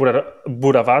PSG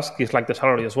would have asked. Is like the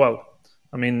salary as well.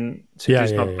 I mean,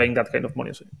 City's not paying that kind of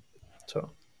money.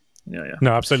 So, yeah.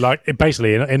 No, absolutely. Like,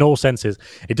 basically, in all senses,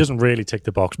 it doesn't really tick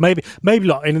the box. Maybe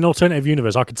like in an alternative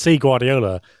universe, I could see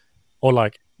Guardiola, or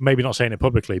like maybe not saying it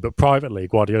publicly, but privately,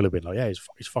 Guardiola being like, "Yeah, he's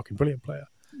a fucking brilliant player."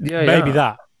 Yeah,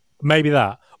 maybe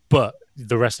that, but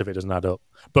the rest of it doesn't add up.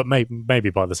 But maybe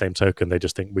by the same token, they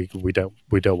just think we don't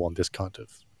want this kind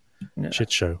of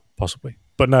shit show, possibly.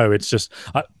 But no, it's just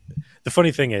the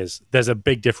funny thing is, there's a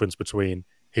big difference between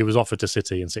he was offered to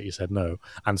City and City said no,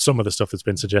 and some of the stuff that's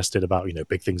been suggested about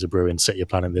big things are brewing, City are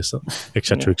planning this,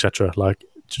 etc., etc. Like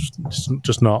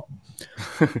just not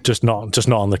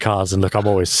on the cards. And look, I'm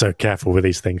always so careful with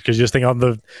these things because you just think on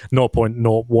the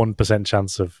 0.01%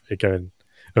 chance of it going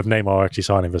of Neymar actually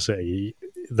signing for City,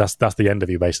 that's the end of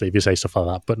you basically if you say stuff like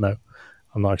that. But no,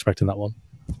 I'm not expecting that one.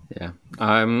 Yeah.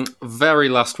 Very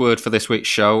last word for this week's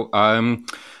show.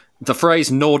 The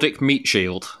phrase Nordic Meat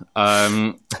Shield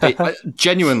it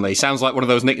genuinely sounds like one of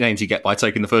those nicknames you get by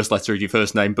taking the first letter of your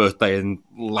first name, birthday, and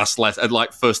last letter,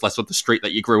 like first letter of the street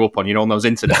that you grew up on. On those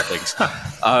internet things.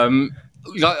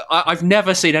 I've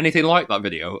never seen anything like that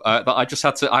video. But I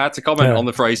had to comment on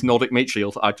the phrase Nordic Meat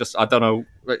Shield. I don't know.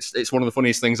 It's one of the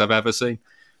funniest things I've ever seen.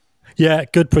 Yeah,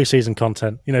 good pre-season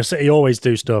content. City always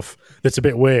do stuff that's a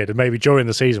bit weird, and maybe during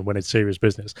the season when it's serious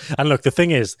business. And look, the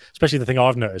thing is, especially the thing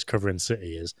I've noticed covering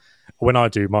City is when I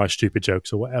do my stupid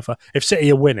jokes or whatever, if City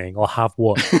are winning or have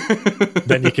won,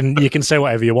 then you can say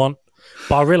whatever you want.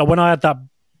 But I realised when I had that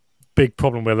big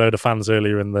problem with a load of fans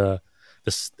earlier in the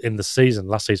season,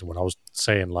 last season, when I was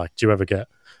saying like, do you ever get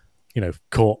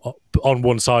caught on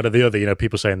one side or the other,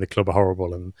 people saying the club are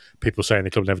horrible and people saying the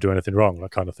club never do anything wrong,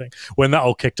 that kind of thing. When that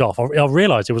all kicked off, I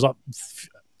realised it was like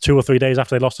 2 or 3 days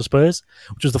after they lost to Spurs,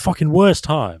 which was the fucking worst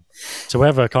time to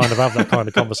ever kind of have that kind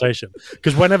of conversation.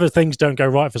 Because whenever things don't go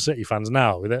right for City fans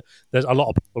now, there's a lot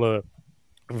of people are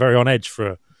very on edge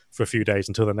for a few days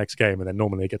until the next game, and then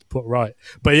normally they get to put right.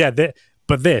 But yeah,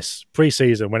 this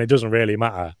pre-season, when it doesn't really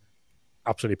matter,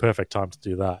 absolutely perfect time to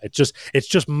do that. It's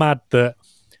just mad that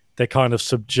they kind of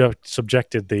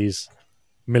subjected these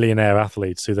millionaire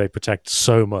athletes who they protect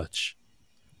so much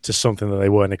to something that they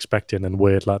weren't expecting and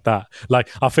weird like that. Like,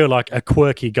 I feel like a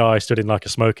quirky guy stood in like a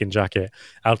smoking jacket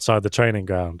outside the training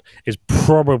ground is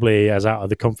probably as out of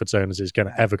the comfort zone as it's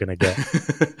ever going to get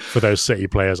for those City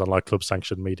players on like club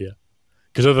sanctioned media.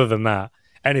 Because other than that,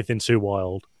 anything too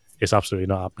wild, it's absolutely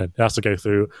not happening. It has to go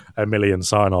through a million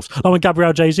sign-offs. When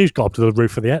Gabriel Jesus got up to the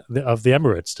roof of the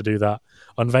Emirates to do that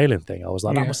unveiling thing, I was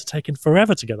like, that must have taken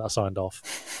forever to get that signed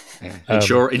off. Yeah.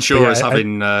 Insurers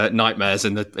having nightmares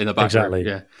in the background. Exactly.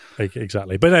 Yeah,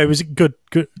 exactly. But no, it was good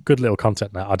little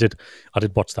content. Now I did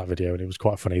watch that video and it was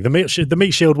quite funny. The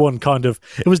Meat Shield one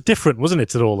it was different, wasn't it,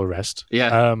 to all the rest?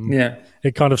 Yeah.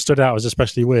 It kind of stood out as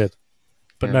especially weird.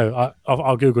 But no,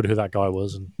 I'll Google who that guy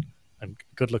was and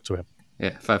good luck to him.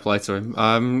 Yeah, fair play to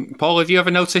him. Paul, have you ever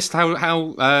noticed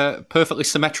how perfectly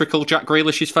symmetrical Jack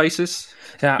Grealish's face is?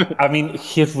 Yeah, I mean,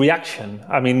 his reaction,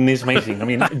 is amazing. I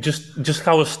mean, just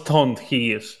how stunned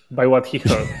he is by what he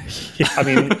heard. I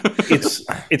mean,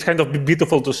 it's kind of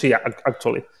beautiful to see,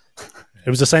 actually. It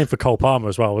was the same for Cole Palmer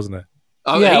as well, wasn't it?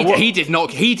 Oh, yeah, he did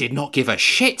not give a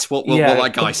shit what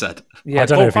that guy said. Yeah, I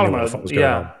don't know if he knew what the fuck was going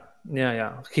on.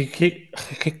 Yeah.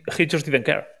 He just didn't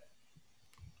care.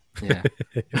 Yeah.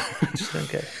 Just don't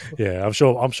care. Yeah, I'm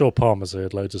sure Palmer's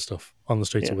heard loads of stuff on the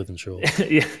streets of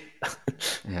Wythenshawe.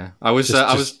 Yeah. I was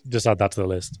just add that to the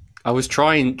list. I was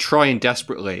trying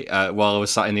desperately while I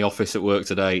was sat in the office at work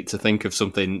today to think of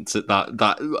something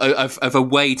of a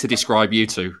way to describe you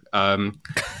two. But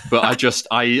I've just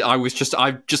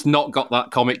not got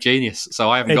that comic genius,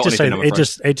 so I haven't got anything. I'm afraid.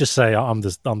 It just say I'm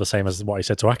the same as what he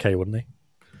said to Ake, wouldn't he?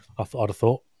 I'd have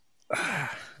thought.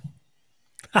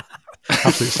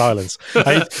 Absolute silence.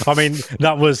 I mean,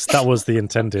 that was the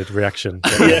intended reaction.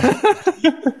 Yeah,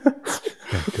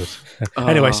 good.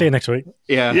 Anyway, see you next week.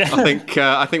 Yeah.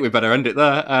 I think we better end it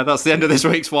there. That's the end of this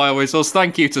week's Wire Whistles.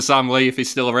 Thank you to Sam Lee if he's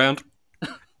still around.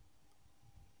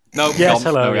 No. Yes.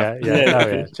 Hello.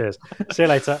 Yeah. Cheers. See you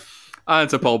later. And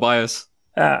to Paul Byers.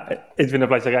 It's been a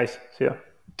pleasure, guys. See you.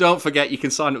 Don't forget, you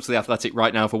can sign up to The Athletic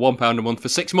right now for £1 a month for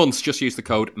 6 months. Just use the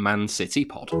code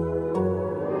ManCityPod.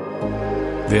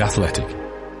 The Athletic.